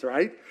goods,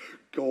 right?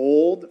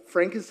 Gold,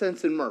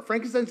 frankincense, and myrrh.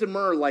 Frankincense and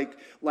myrrh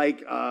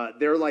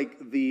they're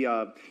like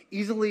the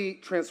easily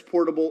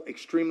transportable,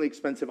 extremely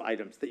expensive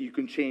items that you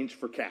can change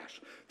for cash.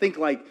 Think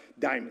like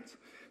diamonds.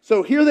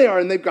 So here they are,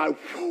 and they've got,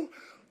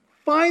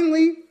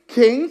 finally,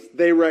 kings,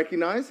 they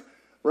recognize,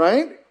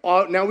 right?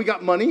 Now we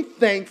got money,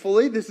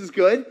 thankfully, this is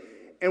good.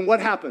 And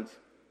what happens?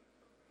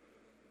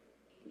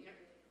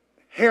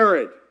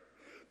 Herod.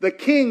 The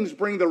kings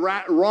bring the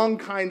wrong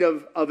kind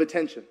of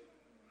attention.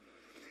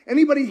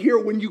 Anybody here,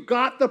 when you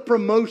got the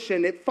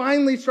promotion, it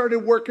finally started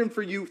working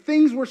for you,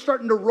 things were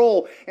starting to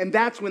roll, and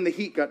that's when the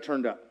heat got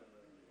turned up.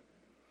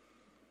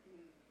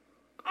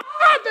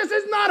 This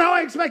is not how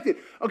I expected.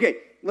 Okay,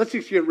 let's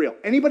just get real.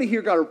 Anybody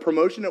here got a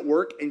promotion at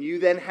work and you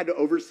then had to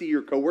oversee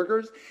your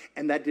coworkers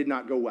and that did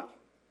not go well?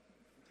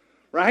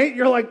 Right?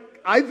 You're like,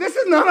 this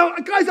is not how,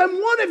 guys, I'm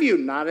one of you.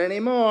 Not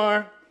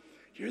anymore.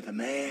 You're the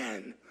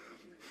man.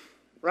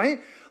 Right?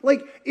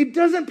 Like, it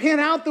doesn't pan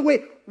out the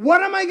way,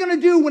 what am I going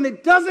to do when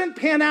it doesn't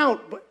pan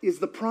out? But is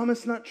the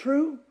promise not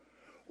true?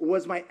 Or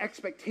was my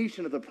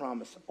expectation of the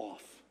promise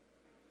off?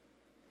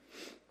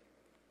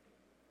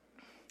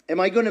 Am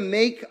I going to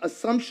make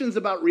assumptions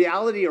about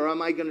reality, or am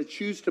I going to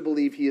choose to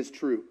believe he is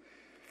true?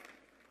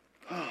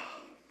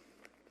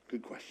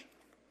 Good question.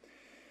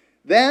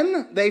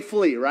 Then they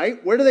flee,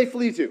 right? Where do they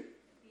flee to?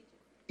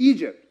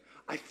 Egypt.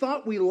 I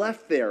thought we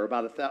left there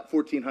about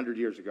 1,400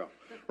 years ago,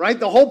 right?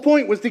 The whole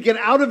point was to get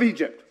out of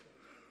Egypt.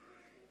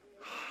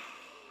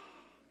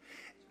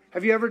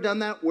 Have you ever done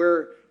that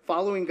where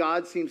following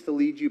God seems to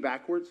lead you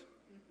backwards?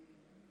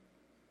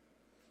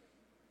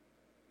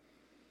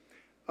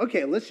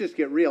 Okay, let's just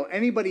get real.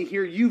 Anybody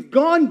here, you've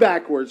gone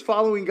backwards,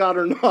 following God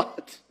or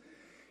not.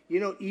 You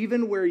know,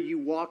 even where you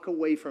walk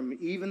away from,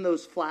 even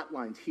those flat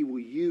lines, he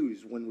will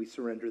use when we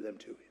surrender them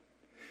to him.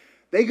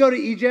 They go to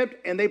Egypt,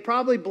 and they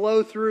probably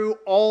blow through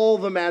all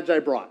the Magi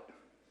brought.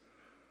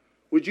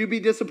 Would you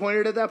be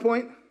disappointed at that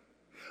point?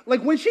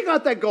 Like, when she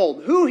got that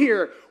gold, who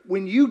here,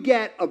 when you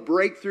get a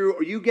breakthrough,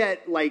 or you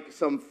get, like,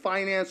 some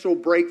financial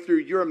breakthrough,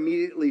 you're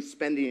immediately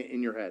spending it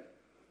in your head?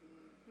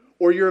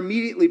 Or you're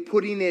immediately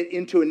putting it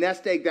into a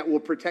nest egg that will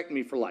protect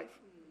me for life.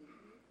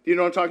 Do you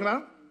know what I'm talking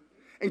about?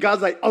 And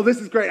God's like, oh, this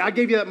is great. I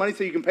gave you that money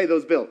so you can pay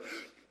those bills.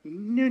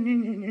 No.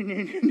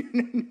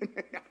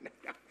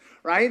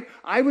 Right?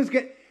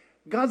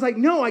 God's like,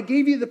 no, I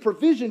gave you the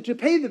provision to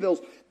pay the bills.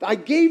 I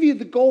gave you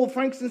the gold,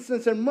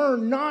 frankincense, and myrrh,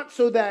 not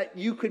so that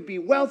you could be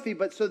wealthy,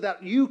 but so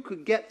that you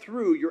could get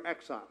through your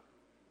exile.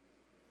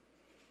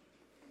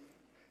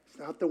 It's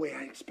not the way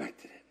I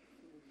expected it.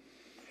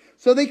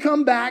 So they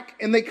come back,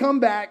 and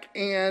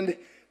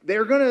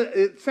they're going to,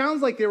 it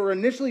sounds like they were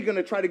initially going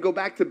to try to go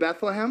back to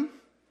Bethlehem,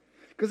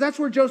 because that's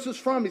where Joseph's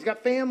from. He's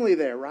got family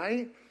there,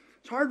 right?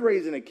 It's hard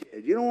raising a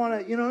kid. You don't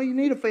want to, you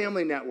need a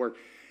family network.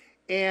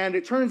 And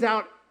it turns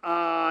out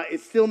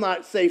it's still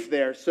not safe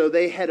there, so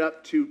they head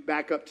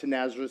back up to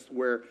Nazareth,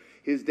 where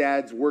his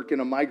dad's working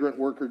a migrant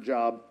worker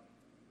job.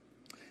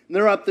 And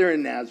they're up there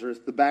in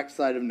Nazareth, the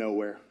backside of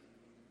nowhere.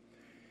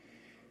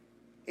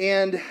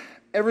 And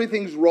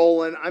everything's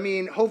rolling. I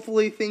mean,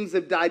 hopefully things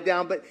have died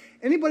down. But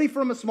anybody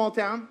from a small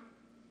town?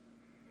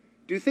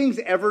 Do things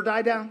ever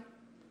die down?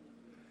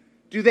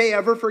 Do they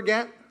ever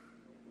forget?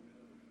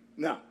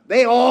 No.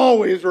 They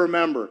always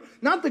remember.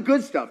 Not the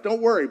good stuff,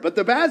 don't worry. But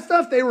the bad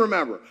stuff, they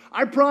remember.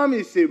 I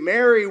promise you,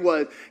 Mary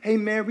was, hey,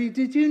 Mary,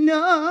 did you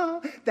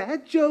know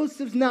that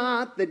Joseph's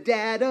not the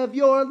dad of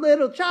your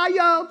little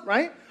child?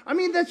 Right? I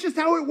mean, that's just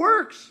how it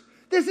works.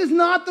 This is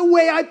not the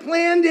way I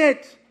planned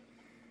it.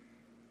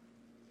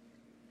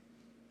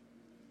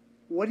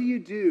 What do you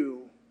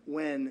do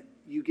when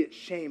you get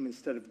shame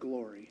instead of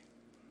glory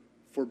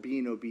for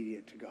being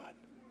obedient to God?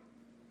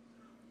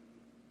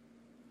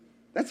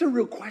 That's a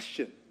real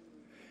question.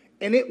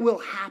 And it will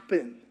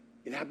happen.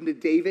 It happened to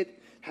David, it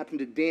happened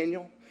to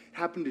Daniel, it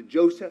happened to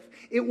Joseph.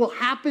 It will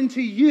happen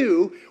to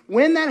you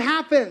when that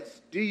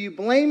happens. Do you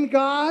blame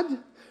God?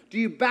 Do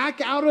you back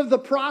out of the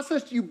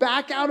process? Do you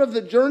back out of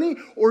the journey?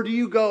 Or do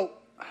you go,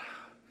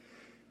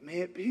 may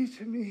it be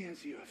to me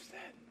as you have said?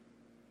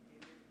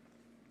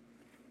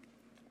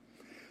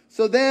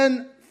 So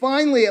then,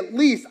 finally, at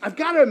least, I've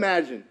got to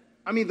imagine.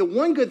 I mean, the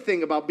one good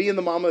thing about being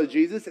the mama of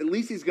Jesus, at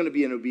least he's going to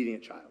be an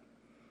obedient child.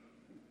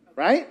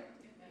 Right?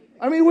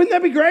 I mean, wouldn't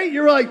that be great?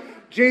 You're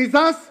like,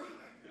 Jesus,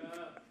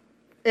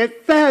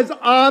 it says,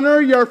 honor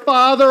your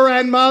father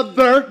and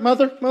mother.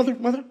 Mother,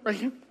 right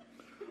here.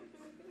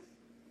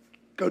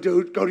 Go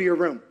to your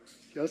room.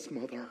 Yes,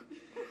 mother.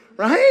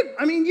 Right?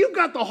 I mean, you've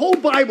got the whole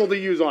Bible to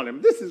use on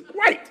him. This is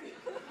great.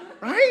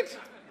 Right?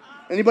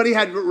 Anybody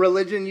had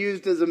religion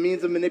used as a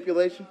means of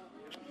manipulation?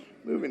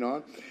 Moving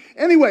on.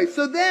 Anyway,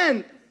 so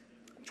then,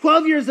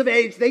 12 years of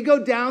age, they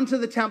go down to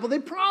the temple.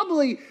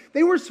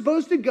 They were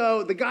supposed to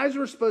go, the guys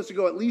were supposed to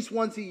go at least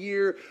once a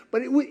year,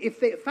 but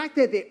the fact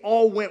that they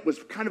all went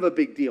was kind of a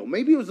big deal.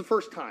 Maybe it was the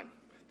first time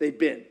they'd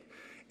been.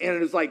 And it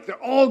was like,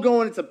 they're all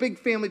going, it's a big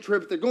family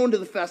trip, they're going to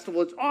the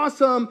festival, it's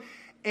awesome,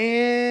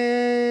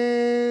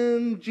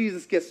 and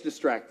Jesus gets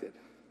distracted.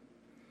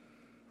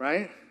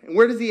 Right? And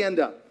where does he end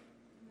up?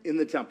 In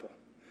the temple,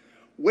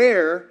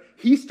 where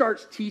he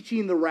starts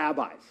teaching the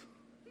rabbis.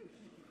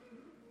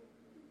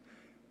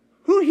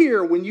 Who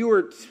here, when you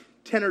were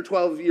 10 or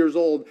 12 years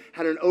old,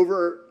 had an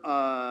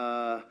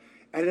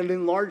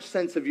enlarged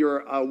sense of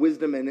your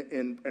wisdom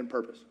and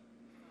purpose?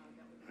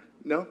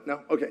 No?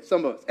 Okay,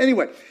 some of us.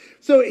 Anyway,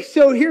 so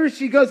here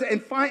she goes,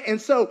 and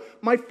so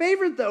my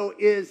favorite, though,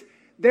 is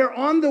they're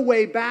on the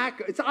way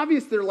back. It's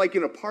obvious they're like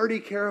in a party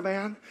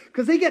caravan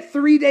because they get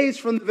 3 days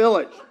from the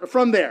village, or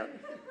from there.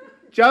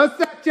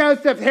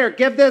 Joseph, here,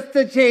 give this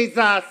to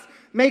Jesus.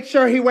 Make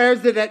sure he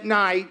wears it at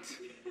night.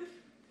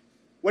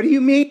 What do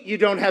you mean you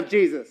don't have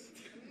Jesus?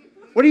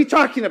 What are you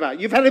talking about?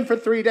 You've had him for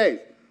 3 days.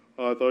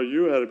 Oh, I thought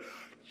you had him.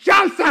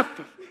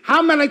 Joseph,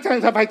 how many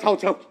times have I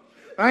told you?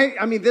 Right?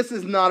 I mean, this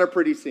is not a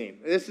pretty scene.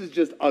 This is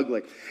just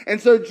ugly. And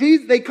so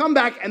they come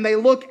back and they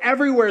look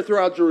everywhere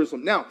throughout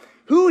Jerusalem. Now,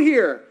 who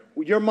here,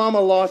 your mama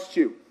lost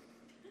you?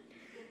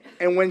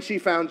 And when she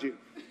found you,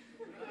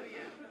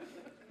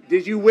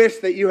 did you wish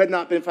that you had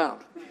not been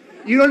found?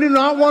 You do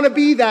not want to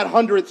be that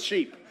 100th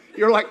sheep.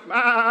 You're like,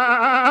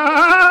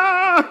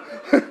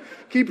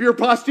 keep your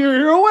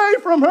posterior away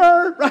from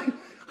her. Right?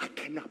 I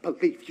cannot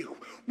believe you.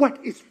 What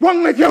is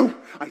wrong with you?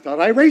 I thought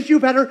I raised you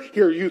better.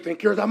 Here you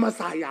think you're the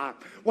Messiah.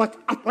 What's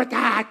up with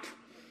that?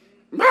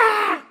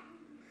 And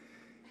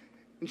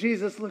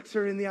Jesus looks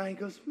her in the eye and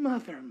goes,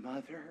 Mother,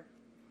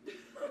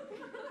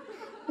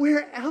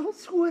 where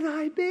else would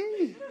I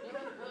be?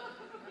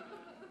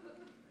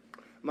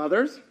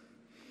 Mothers?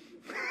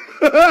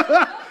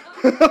 I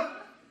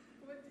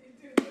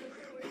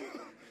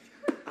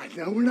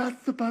know we're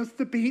not supposed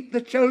to beat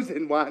the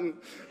chosen one,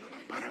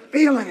 but I'm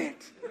feeling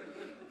it.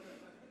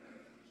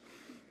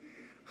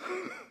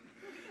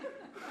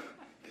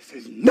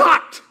 This is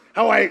not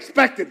how I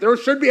expected. There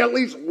should be at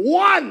least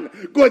one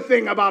good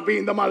thing about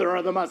being the mother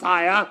of the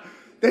Messiah.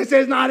 This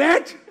is not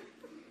it.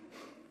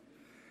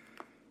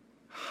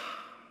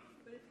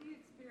 But if he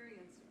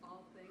experienced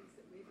all things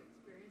that we've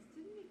experienced,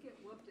 didn't he get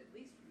whooped at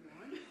least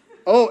once?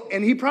 Oh,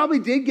 and he probably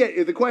did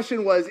get, the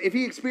question was, if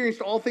he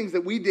experienced all things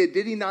that we did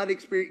he not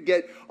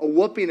get a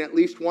whooping at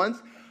least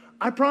once?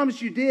 I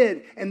promise you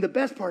did. And the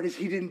best part is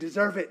he didn't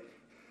deserve it.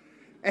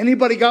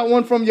 Anybody got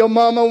one from your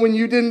mama when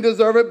you didn't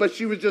deserve it, but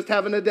she was just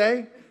having a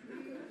day?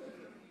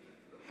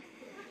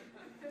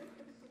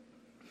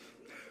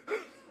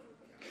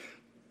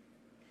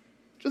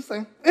 Just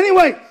saying.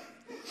 Anyway,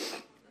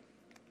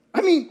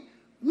 I mean,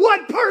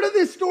 what part of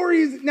this story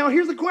is... Now,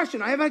 here's the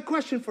question. I have a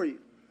question for you.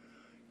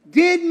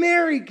 Did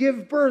Mary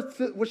give birth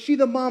to... Was she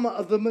the mama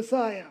of the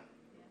Messiah?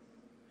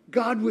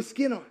 God with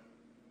skin on.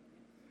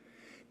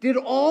 Did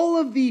all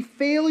of the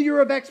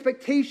failure of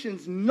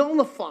expectations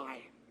nullify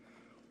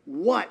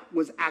what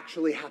was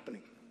actually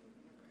happening?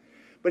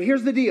 But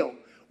here's the deal.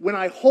 When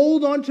I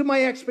hold on to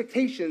my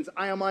expectations,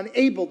 I am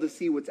unable to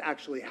see what's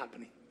actually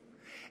happening.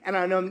 And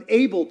I'm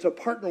unable to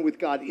partner with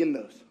God in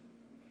those.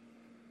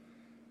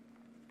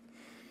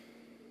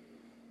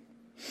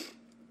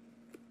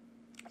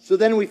 So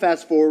then we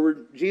fast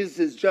forward. Jesus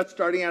is just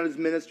starting out his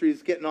ministry.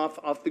 He's getting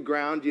off the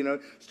ground,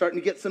 starting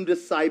to get some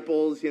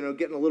disciples,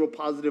 getting a little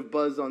positive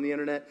buzz on the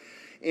internet.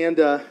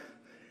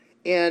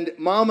 And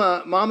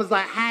Mama's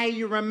like, hey,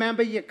 you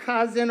remember your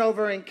cousin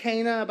over in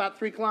Cana about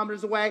 3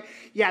 kilometers away?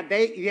 Yeah,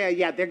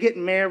 they're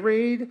getting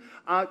married.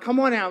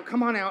 Come on out.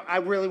 I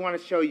really want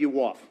to show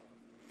you off.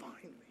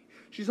 Finally.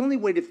 She's only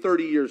waited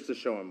 30 years to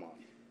show him off.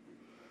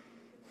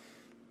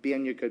 Be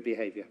on your good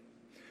behavior.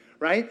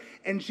 Right?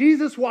 And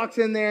Jesus walks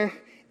in there,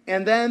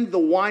 and then the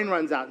wine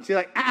runs out. And she's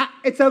like,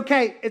 it's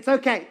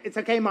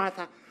okay,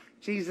 Martha.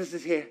 Jesus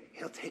is here.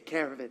 He'll take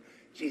care of it.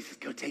 Jesus,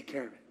 go take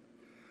care of it.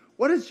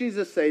 What does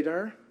Jesus say to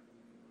her?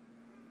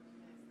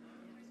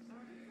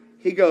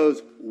 He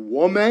goes,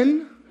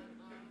 woman.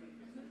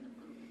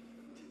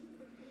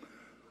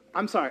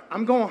 I'm sorry.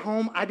 I'm going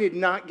home. I did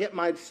not get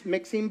my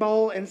mixing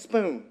bowl and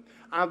spoon.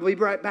 I'll be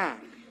right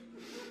back.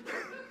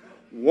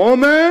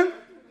 Woman.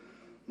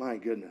 My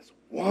goodness.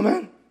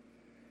 Woman.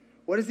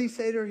 What does he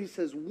say to her? He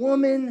says,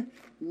 woman,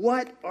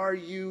 what are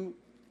you?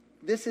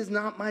 This is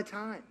not my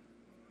time.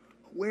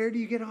 Where do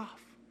you get off?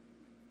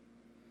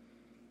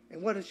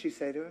 And what does she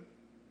say to him?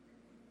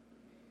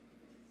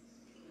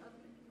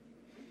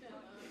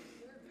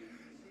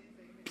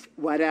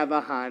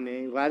 Whatever,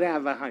 honey.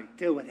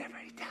 Do whatever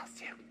he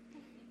tells you.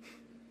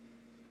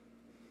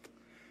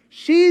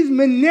 She's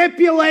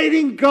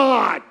manipulating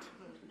God.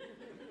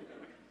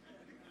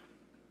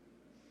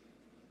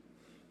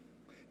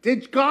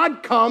 Did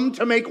God come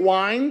to make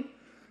wine?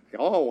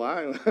 Oh,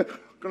 I'm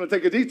going to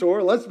take a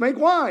detour. Let's make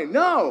wine.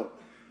 No.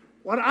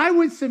 What I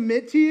would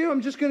submit to you,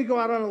 I'm just going to go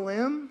out on a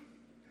limb.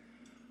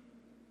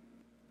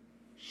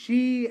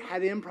 She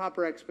had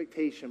improper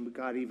expectation, but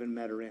God even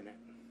met her in it.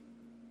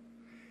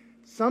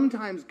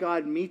 Sometimes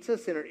God meets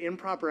us in our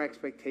improper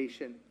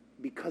expectation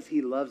because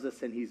he loves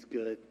us and he's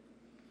good.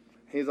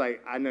 He's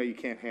like, I know you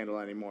can't handle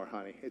it anymore,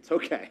 honey. It's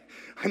okay.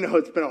 I know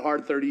it's been a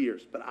hard 30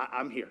 years, but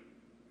I'm here.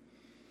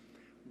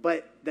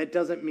 But that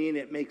doesn't mean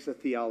it makes a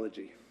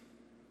theology,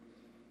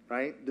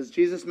 right? Does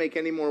Jesus make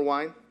any more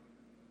wine?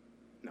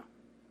 No.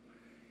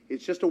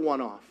 It's just a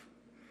one-off.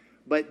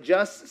 But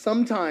just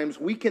sometimes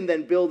we can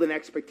then build an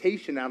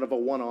expectation out of a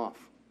one-off,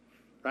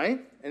 right?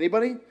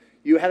 Anybody?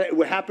 You had it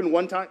happen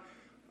one time?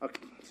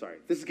 Okay, sorry,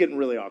 this is getting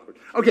really awkward.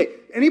 Okay,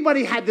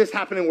 anybody had this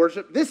happen in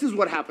worship? This is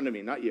what happened to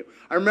me, not you.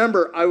 I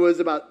remember I was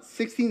about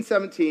 16,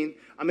 17.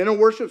 I'm in a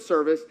worship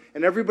service,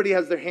 and everybody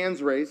has their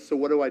hands raised, so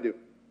what do?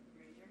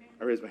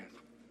 I raise my hands.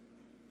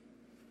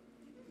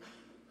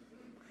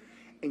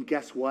 And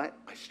guess what?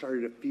 I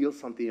started to feel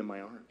something in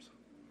my arms.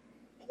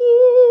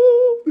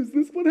 Oh, is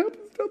this what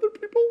happens to other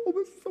people? Oh,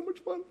 this is so much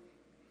fun.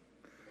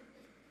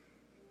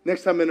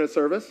 Next time in a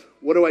service,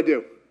 what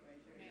do?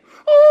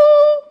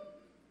 Oh!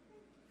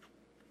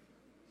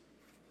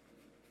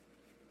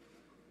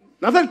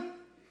 Nothing,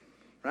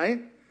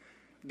 right?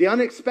 The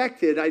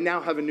unexpected, I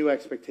now have a new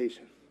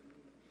expectation.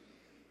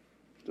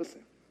 Just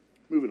saying.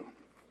 Moving on.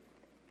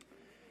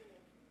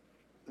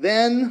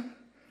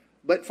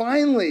 But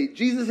finally,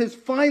 Jesus is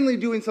finally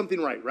doing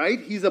something right?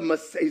 He's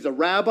a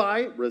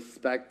rabbi,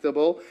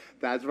 respectable.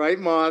 That's right,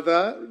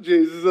 Martha.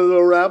 Jesus is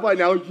a rabbi,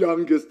 now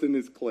youngest in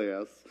his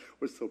class.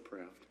 We're so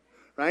proud,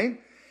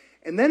 right?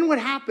 And then what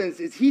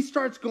happens is he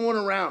starts going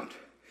around.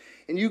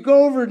 And you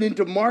go over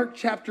into Mark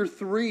chapter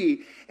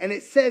 3, and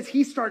it says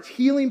he starts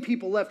healing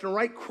people left and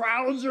right.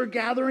 Crowds are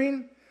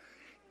gathering.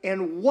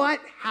 And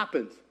what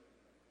happens?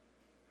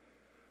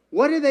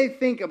 What do they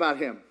think about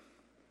him?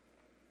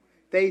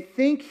 They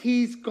think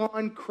he's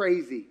gone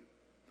crazy.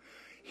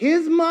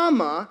 His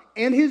mama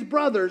and his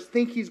brothers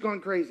think he's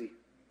gone crazy.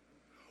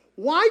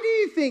 Why do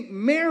you think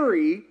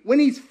Mary, when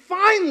he's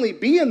finally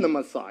being the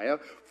Messiah,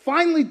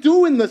 finally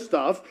doing the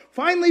stuff,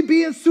 finally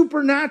being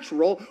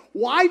supernatural,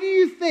 why do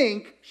you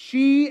think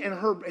she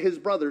and his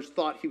brothers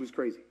thought he was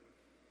crazy?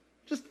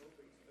 Just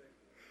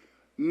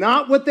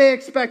not what they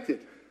expected.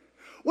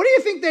 What do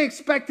you think they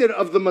expected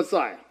of the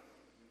Messiah?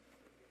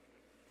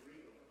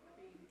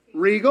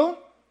 Regal?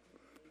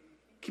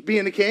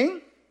 Being a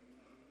king?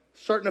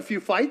 Starting a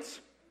few fights?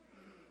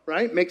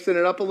 Right? Mixing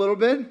it up a little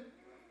bit?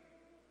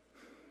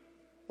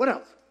 What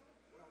else?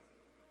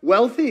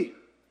 Wealthy?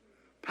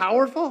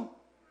 Powerful?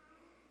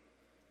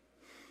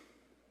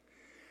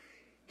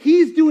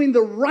 He's doing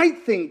the right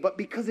thing, but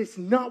because it's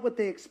not what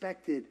they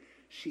expected,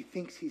 she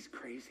thinks he's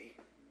crazy.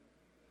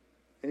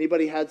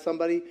 Anybody had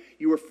somebody?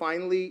 You were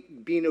finally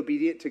being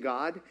obedient to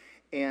God,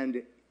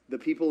 and the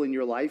people in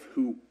your life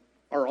who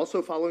are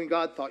also following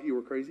God thought you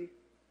were crazy?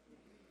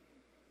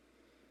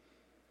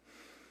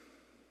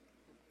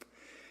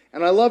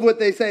 And I love what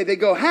they say. They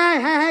go,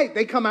 hey, hey, hey.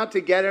 They come out to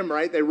get him,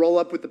 right? They roll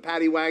up with the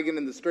paddy wagon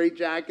and the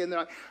straitjacket. And they're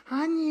like,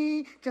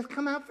 honey, just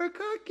come out for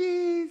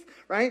cookies,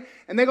 right?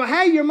 And they go,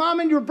 hey, your mom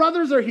and your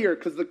brothers are here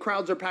because the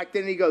crowds are packed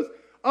in. And he goes,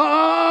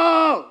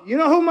 oh, you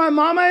know who my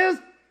mama is?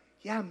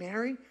 Yeah,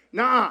 Mary?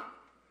 Nah.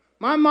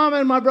 My mama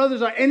and my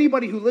brothers are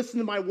anybody who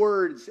listens to my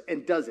words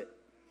and does it.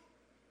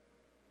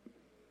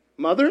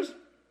 Mothers?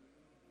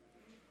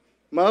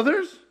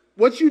 Mothers?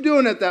 What you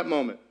doing at that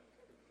moment?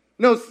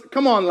 No,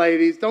 come on,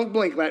 ladies. Don't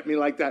blink at me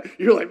like that.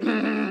 You're like,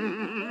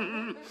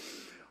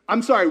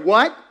 I'm sorry,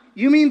 what?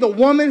 You mean the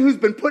woman who's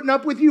been putting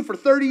up with you for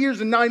 30 years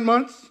and 9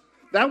 months?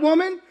 That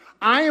woman?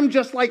 I am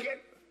just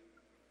like,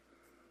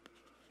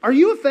 are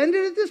you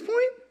offended at this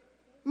point,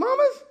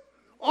 mamas?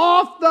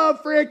 Off the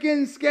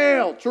freaking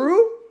scale.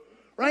 True?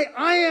 Right?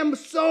 I am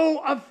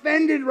so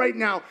offended right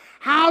now.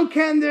 How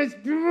can this...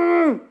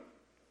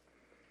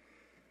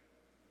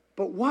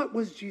 But what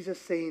was Jesus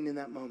saying in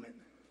that moment?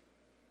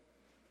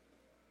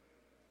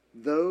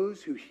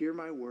 Those who hear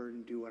my word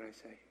and do what I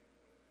say.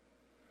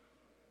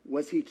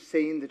 Was he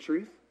saying the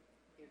truth?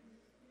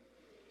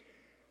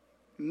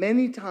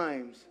 Many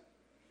times,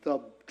 the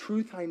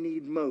truth I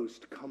need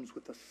most comes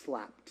with a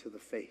slap to the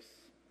face.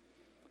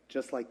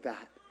 Just like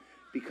that.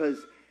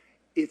 Because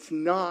it's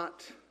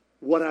not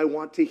what I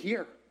want to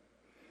hear.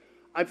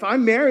 If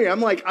I'm married,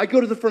 I'm like, I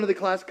go to the front of the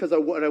class because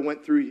of what I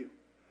went through you.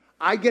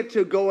 I get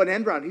to go an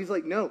end round. He's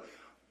like, no,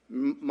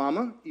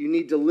 Mama, you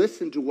need to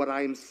listen to what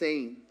I am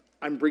saying.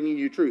 I'm bringing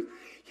you truth.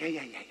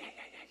 Yeah.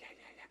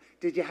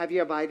 Did you have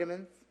your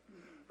vitamins?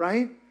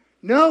 Right?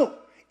 No,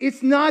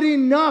 it's not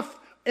enough.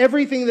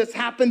 Everything that's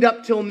happened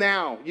up till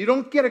now. You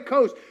don't get a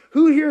coast.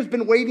 Who here has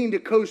been waiting to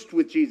coast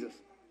with Jesus?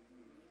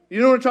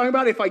 You know what I'm talking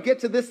about? If I get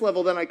to this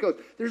level, then I coast.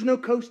 There's no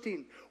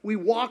coasting. We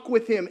walk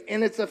with him,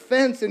 and it's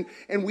offense, and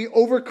we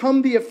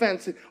overcome the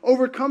offense.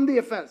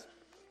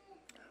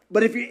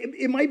 But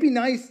it might be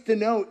nice to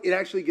know it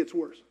actually gets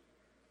worse.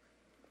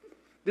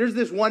 There's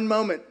this one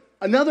moment.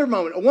 Another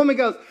moment, a woman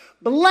goes,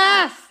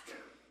 blessed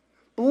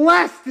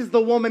is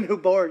the woman who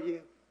bore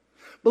you.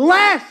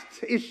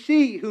 Blessed is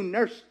she who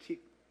nursed you.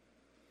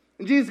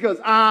 And Jesus goes,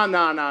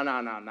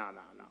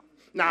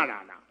 no.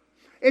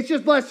 It's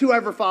just blessed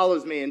whoever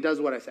follows me and does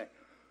what I say.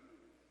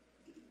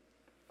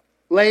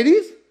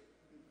 Ladies,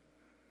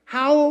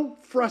 how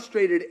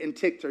frustrated and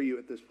ticked are you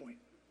at this point?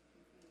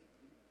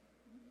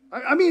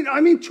 I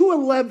mean, to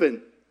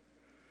 11.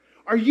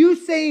 Are you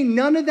saying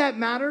none of that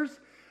matters?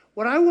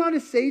 What I want to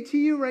say to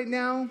you right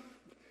now,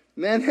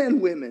 men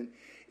and women,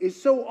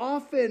 is so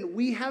often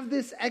we have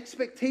this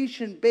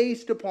expectation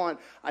based upon,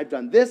 I've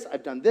done this,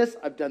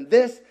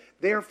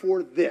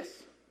 therefore this.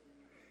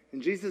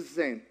 And Jesus is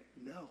saying,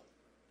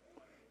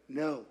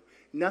 no,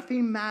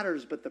 nothing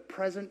matters but the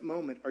present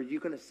moment. Are you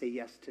going to say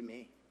yes to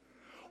me?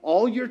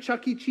 All your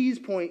Chuck E. Cheese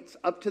points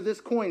up to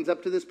this point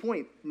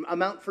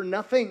amount for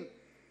nothing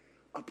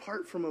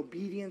apart from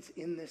obedience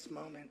in this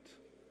moment.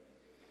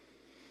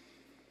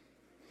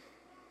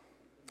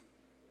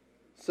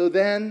 So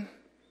then,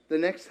 the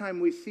next time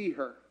we see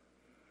her,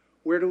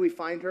 Where do we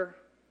find her?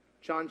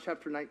 John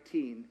chapter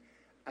 19,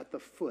 at the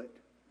foot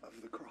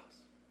of the cross.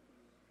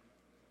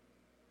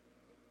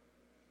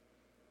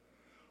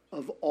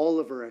 Of all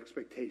of her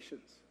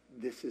expectations,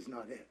 this is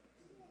not it.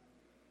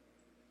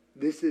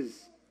 This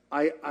is,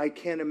 I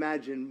can't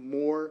imagine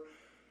more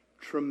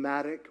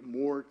traumatic,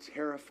 more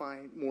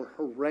terrifying, more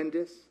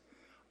horrendous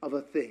of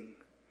a thing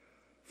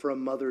for a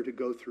mother to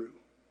go through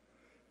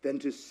than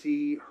to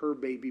see her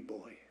baby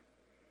boy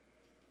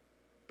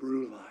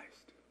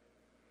brutalized,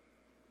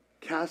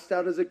 cast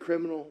out as a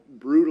criminal,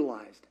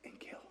 brutalized, and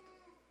killed.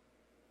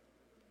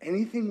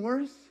 Anything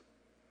worse?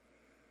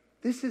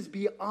 This is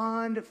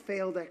beyond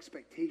failed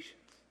expectations.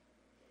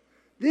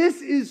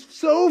 This is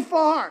so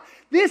far.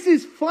 This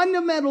is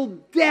fundamental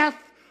death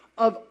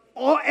of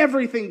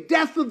everything.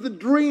 Death of the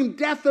dream.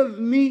 Death of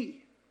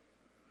me.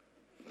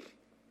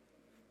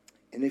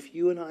 And if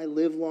you and I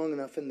live long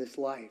enough in this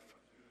life,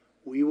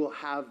 we will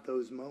have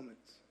those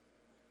moments.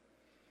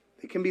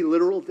 It can be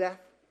literal death.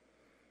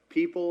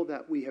 People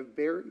that we have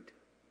buried.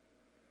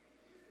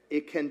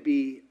 It can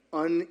be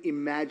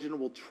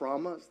unimaginable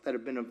traumas that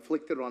have been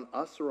inflicted on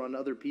us or on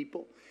other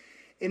people.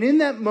 And in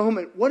that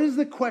moment, what is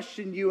the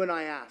question you and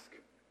I ask?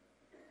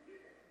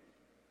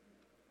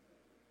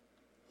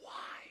 Why?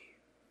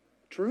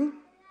 True?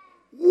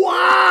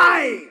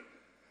 Why?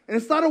 And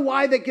it's not a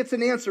why that gets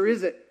an answer,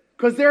 is it?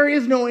 Because there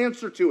is no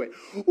answer to it.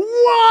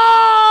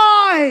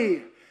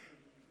 Why?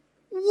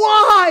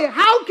 Why?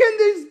 How can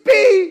this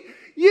be?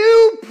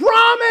 You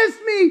promised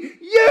me.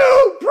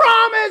 You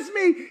promised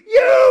me.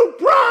 You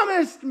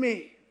promised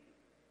me.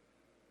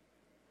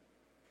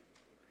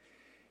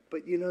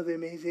 But you know, the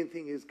amazing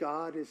thing is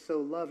God is so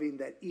loving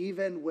that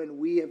even when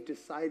we have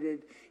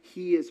decided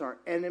He is our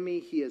enemy,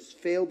 He has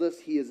failed us,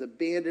 He has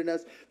abandoned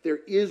us,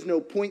 there is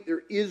no point,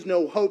 there is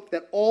no hope,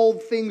 that all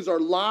things are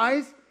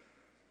lies,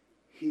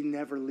 He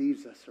never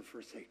leaves us or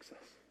forsakes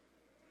us.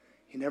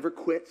 He never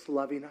quits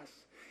loving us.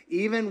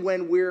 Even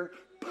when we're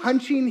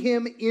punching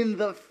Him in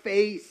the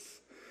face.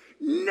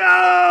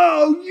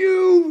 No,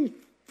 you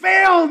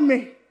failed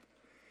me.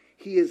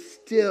 He is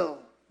still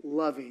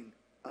loving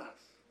us.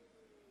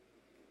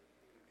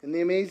 And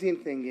the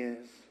amazing thing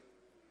is,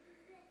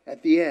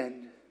 at the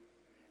end,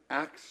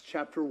 Acts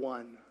chapter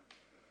 1,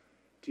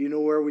 do you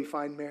know where we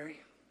find Mary?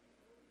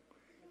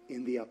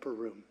 In the upper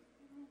room.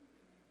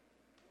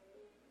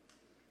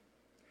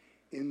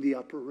 In the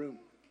upper room.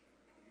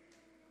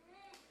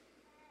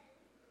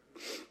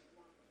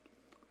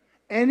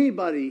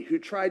 Anybody who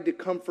tried to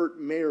comfort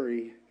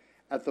Mary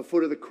at the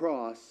foot of the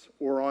cross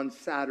or on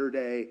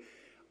Saturday,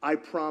 I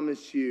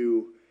promise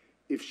you,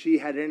 if she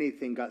had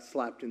anything, got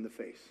slapped in the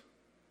face.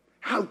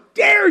 How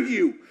dare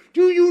you?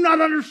 Do you not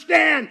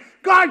understand?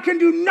 God can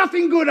do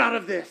nothing good out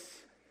of this.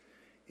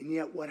 And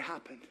yet what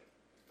happened?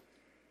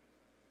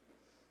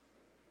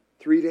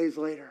 3 days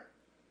later,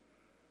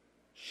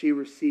 she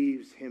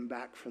receives him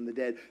back from the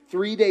dead.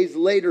 3 days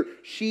later,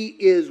 she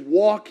is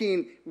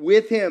walking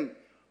with him.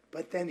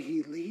 But then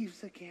he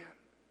leaves again.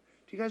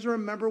 Do you guys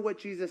remember what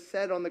Jesus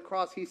said on the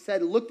cross? He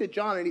said, looked at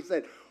John and he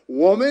said,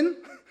 woman,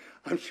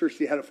 I'm sure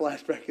she had a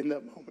flashback in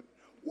that moment.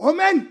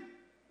 Woman,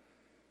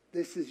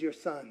 this is your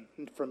son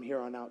from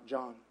here on out,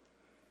 John.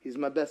 He's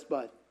my best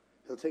bud.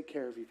 He'll take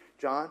care of you.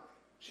 John,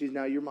 she's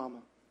now your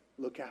mama.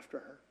 Look after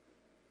her.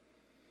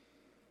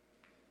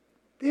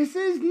 This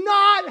is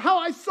not how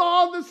I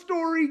saw the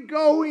story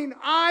going.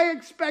 I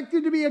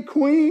expected to be a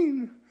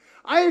queen.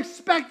 I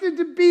expected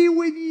to be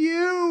with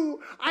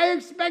you. I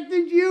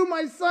expected you,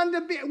 my son, to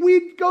be.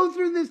 We'd go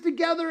through this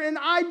together and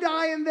I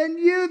die and then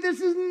you.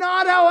 This is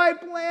not how I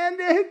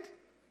planned it.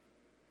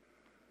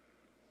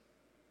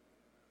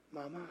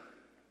 Mama,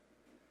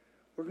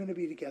 we're going to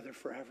be together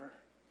forever.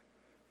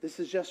 This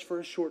is just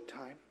for a short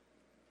time.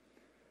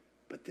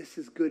 But this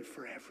is good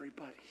for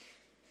everybody.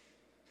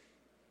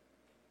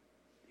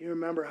 You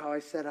remember how I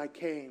said I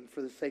came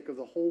for the sake of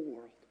the whole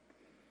world.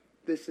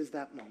 This is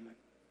that moment.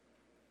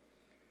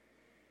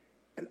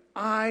 And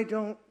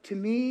to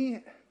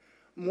me,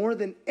 more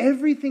than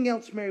everything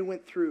else Mary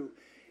went through,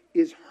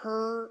 is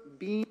her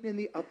being in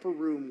the upper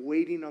room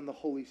waiting on the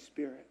Holy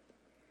Spirit.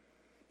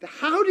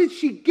 How did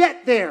she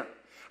get there?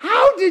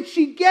 How did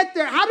she get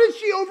there? How did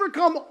she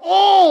overcome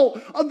all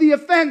of the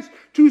offense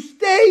to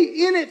stay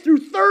in it through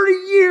 30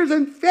 years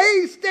and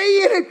stay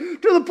in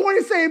it to the point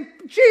of saying,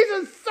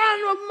 Jesus, son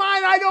of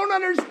mine, I don't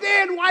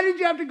understand. Why did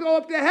you have to go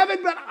up to heaven?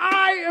 But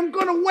I am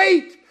going to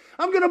wait.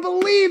 I'm going to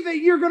believe that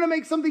you're going to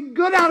make something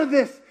good out of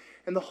this.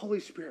 And the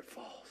Holy Spirit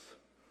falls.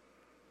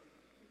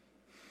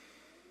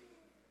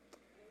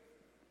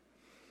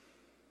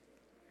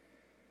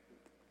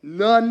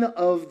 None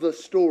of the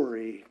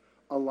story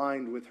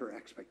aligned with her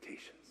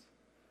expectations.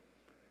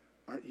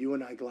 Aren't you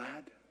and I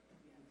glad?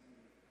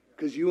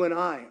 Because you and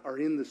I are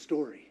in the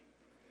story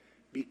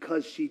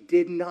because she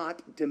did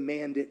not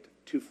demand it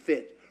to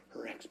fit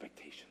her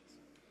expectations.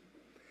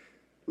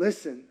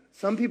 Listen,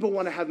 some people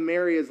want to have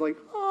Mary as like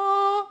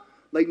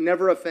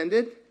never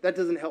offended. That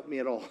doesn't help me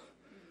at all.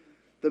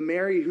 The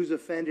Mary who's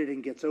offended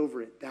and gets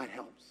over it, that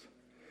helps.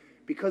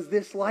 Because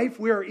this life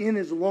we are in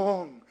is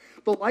long.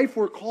 The life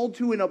we're called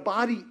to in a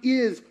body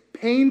is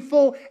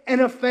painful and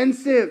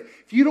offensive.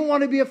 If you don't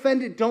want to be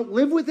offended, don't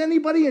live with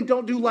anybody and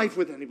don't do life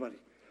with anybody.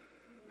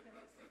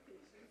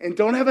 And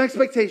don't have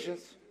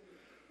expectations.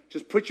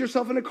 Just put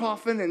yourself in a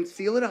coffin and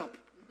seal it up.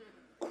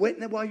 Quit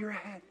while you're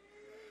ahead.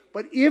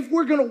 But if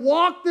we're going to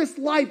walk this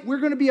life, we're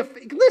going to be,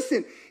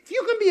 listen, if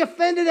you can be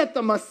offended at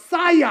the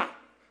Messiah,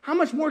 how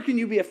much more can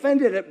you be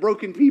offended at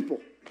broken people?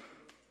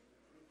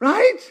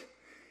 Right?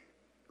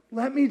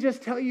 Let me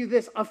just tell you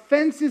this.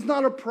 Offense is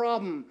not a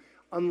problem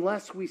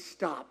unless we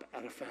stop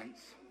at offense.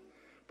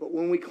 But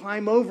when we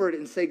climb over it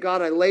and say,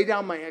 God, I lay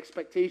down my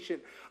expectation.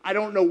 I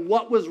don't know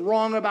what was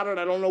wrong about it.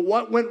 I don't know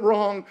what went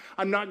wrong.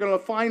 I'm not going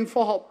to find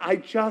fault. I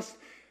just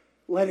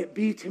let it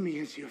be to me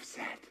as you have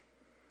said.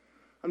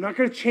 I'm not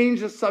going to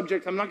change the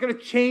subject. I'm not going to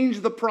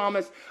change the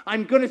promise.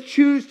 I'm going to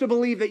choose to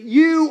believe that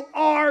you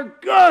are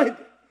good.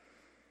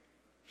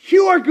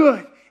 You are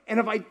good. And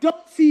if I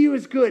don't see you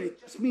as good,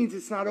 it just means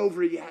it's not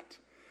over yet.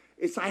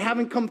 I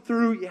haven't come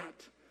through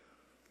yet.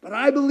 But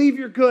I believe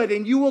you're good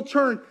and you will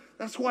turn.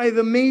 That's why the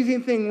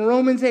amazing thing,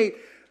 Romans 8,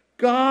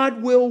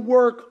 God will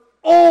work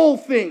all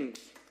things.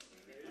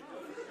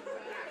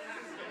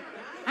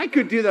 I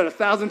could do that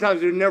 1,000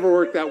 times. It would never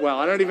work that well.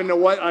 I don't even know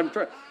what I'm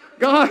trying.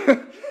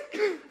 God,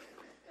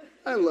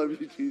 I love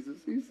you, Jesus.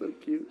 He's so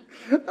cute.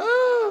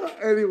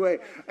 Anyway,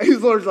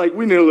 his Lord's like,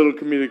 we need a little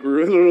comedic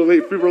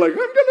relief. People are like, I'm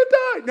going to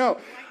die. No.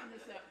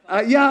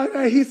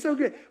 Yeah, he's so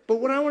good.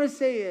 But what I want to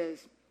say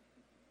is,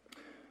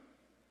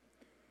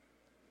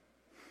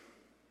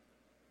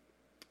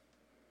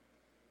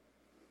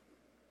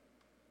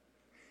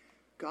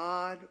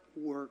 God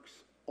works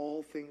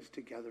all things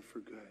together for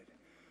good,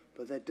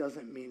 but that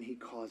doesn't mean he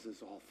causes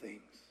all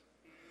things.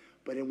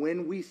 But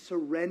when we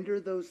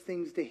surrender those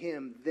things to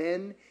him,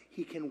 then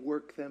he can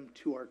work them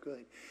to our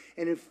good.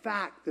 And in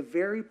fact, the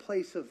very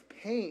place of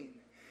pain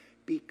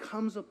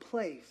becomes a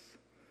place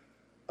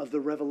of the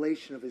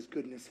revelation of his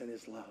goodness and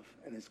his love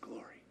and his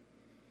glory.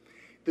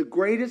 The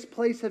greatest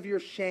place of your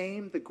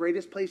shame, the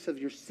greatest place of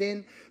your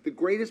sin, the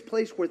greatest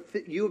place where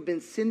you have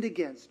been sinned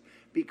against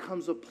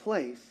becomes a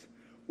place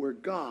where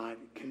God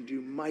can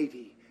do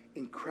mighty,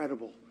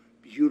 incredible,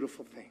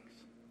 beautiful things.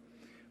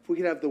 If we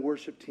could have the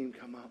worship team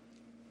come up.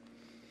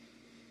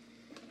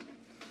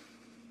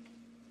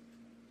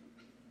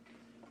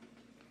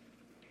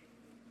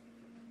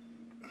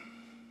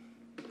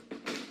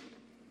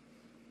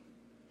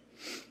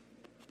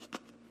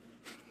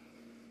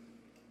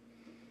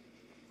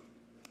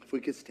 If we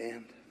could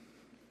stand.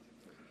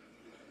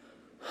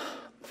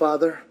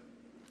 Father,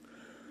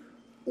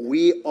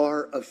 we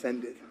are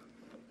offended.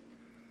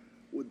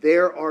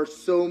 There are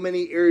so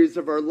many areas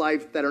of our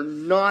life that are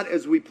not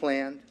as we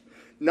planned,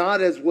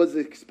 not as was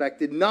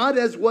expected, not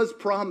as was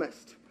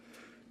promised.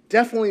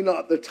 Definitely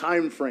not the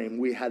time frame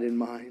we had in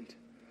mind.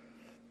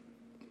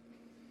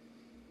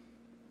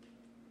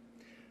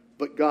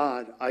 But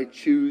God, I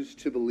choose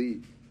to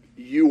believe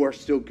you are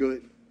still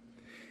good.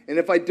 And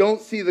if I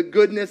don't see the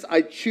goodness,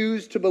 I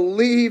choose to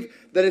believe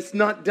that it's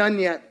not done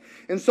yet.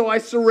 And so I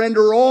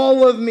surrender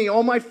all of me,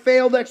 all my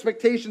failed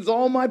expectations,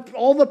 all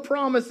the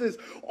promises,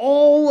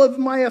 all of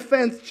my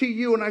offense to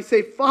you. And I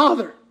say,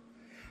 Father,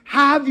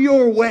 have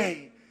your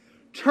way.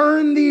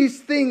 Turn these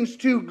things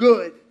to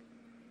good.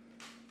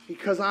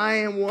 Because I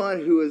am one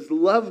who is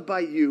loved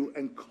by you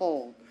and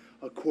called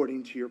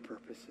according to your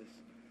purposes.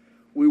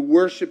 We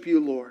worship you,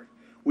 Lord.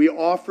 We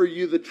offer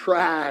you the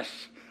trash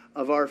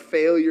of our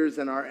failures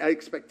and our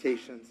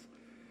expectations.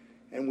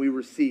 And we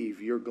receive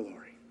your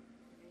glory.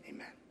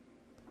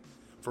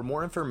 For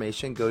more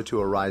information, go to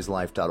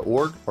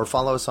ariselife.org or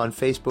follow us on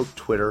Facebook,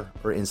 Twitter,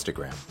 or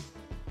Instagram.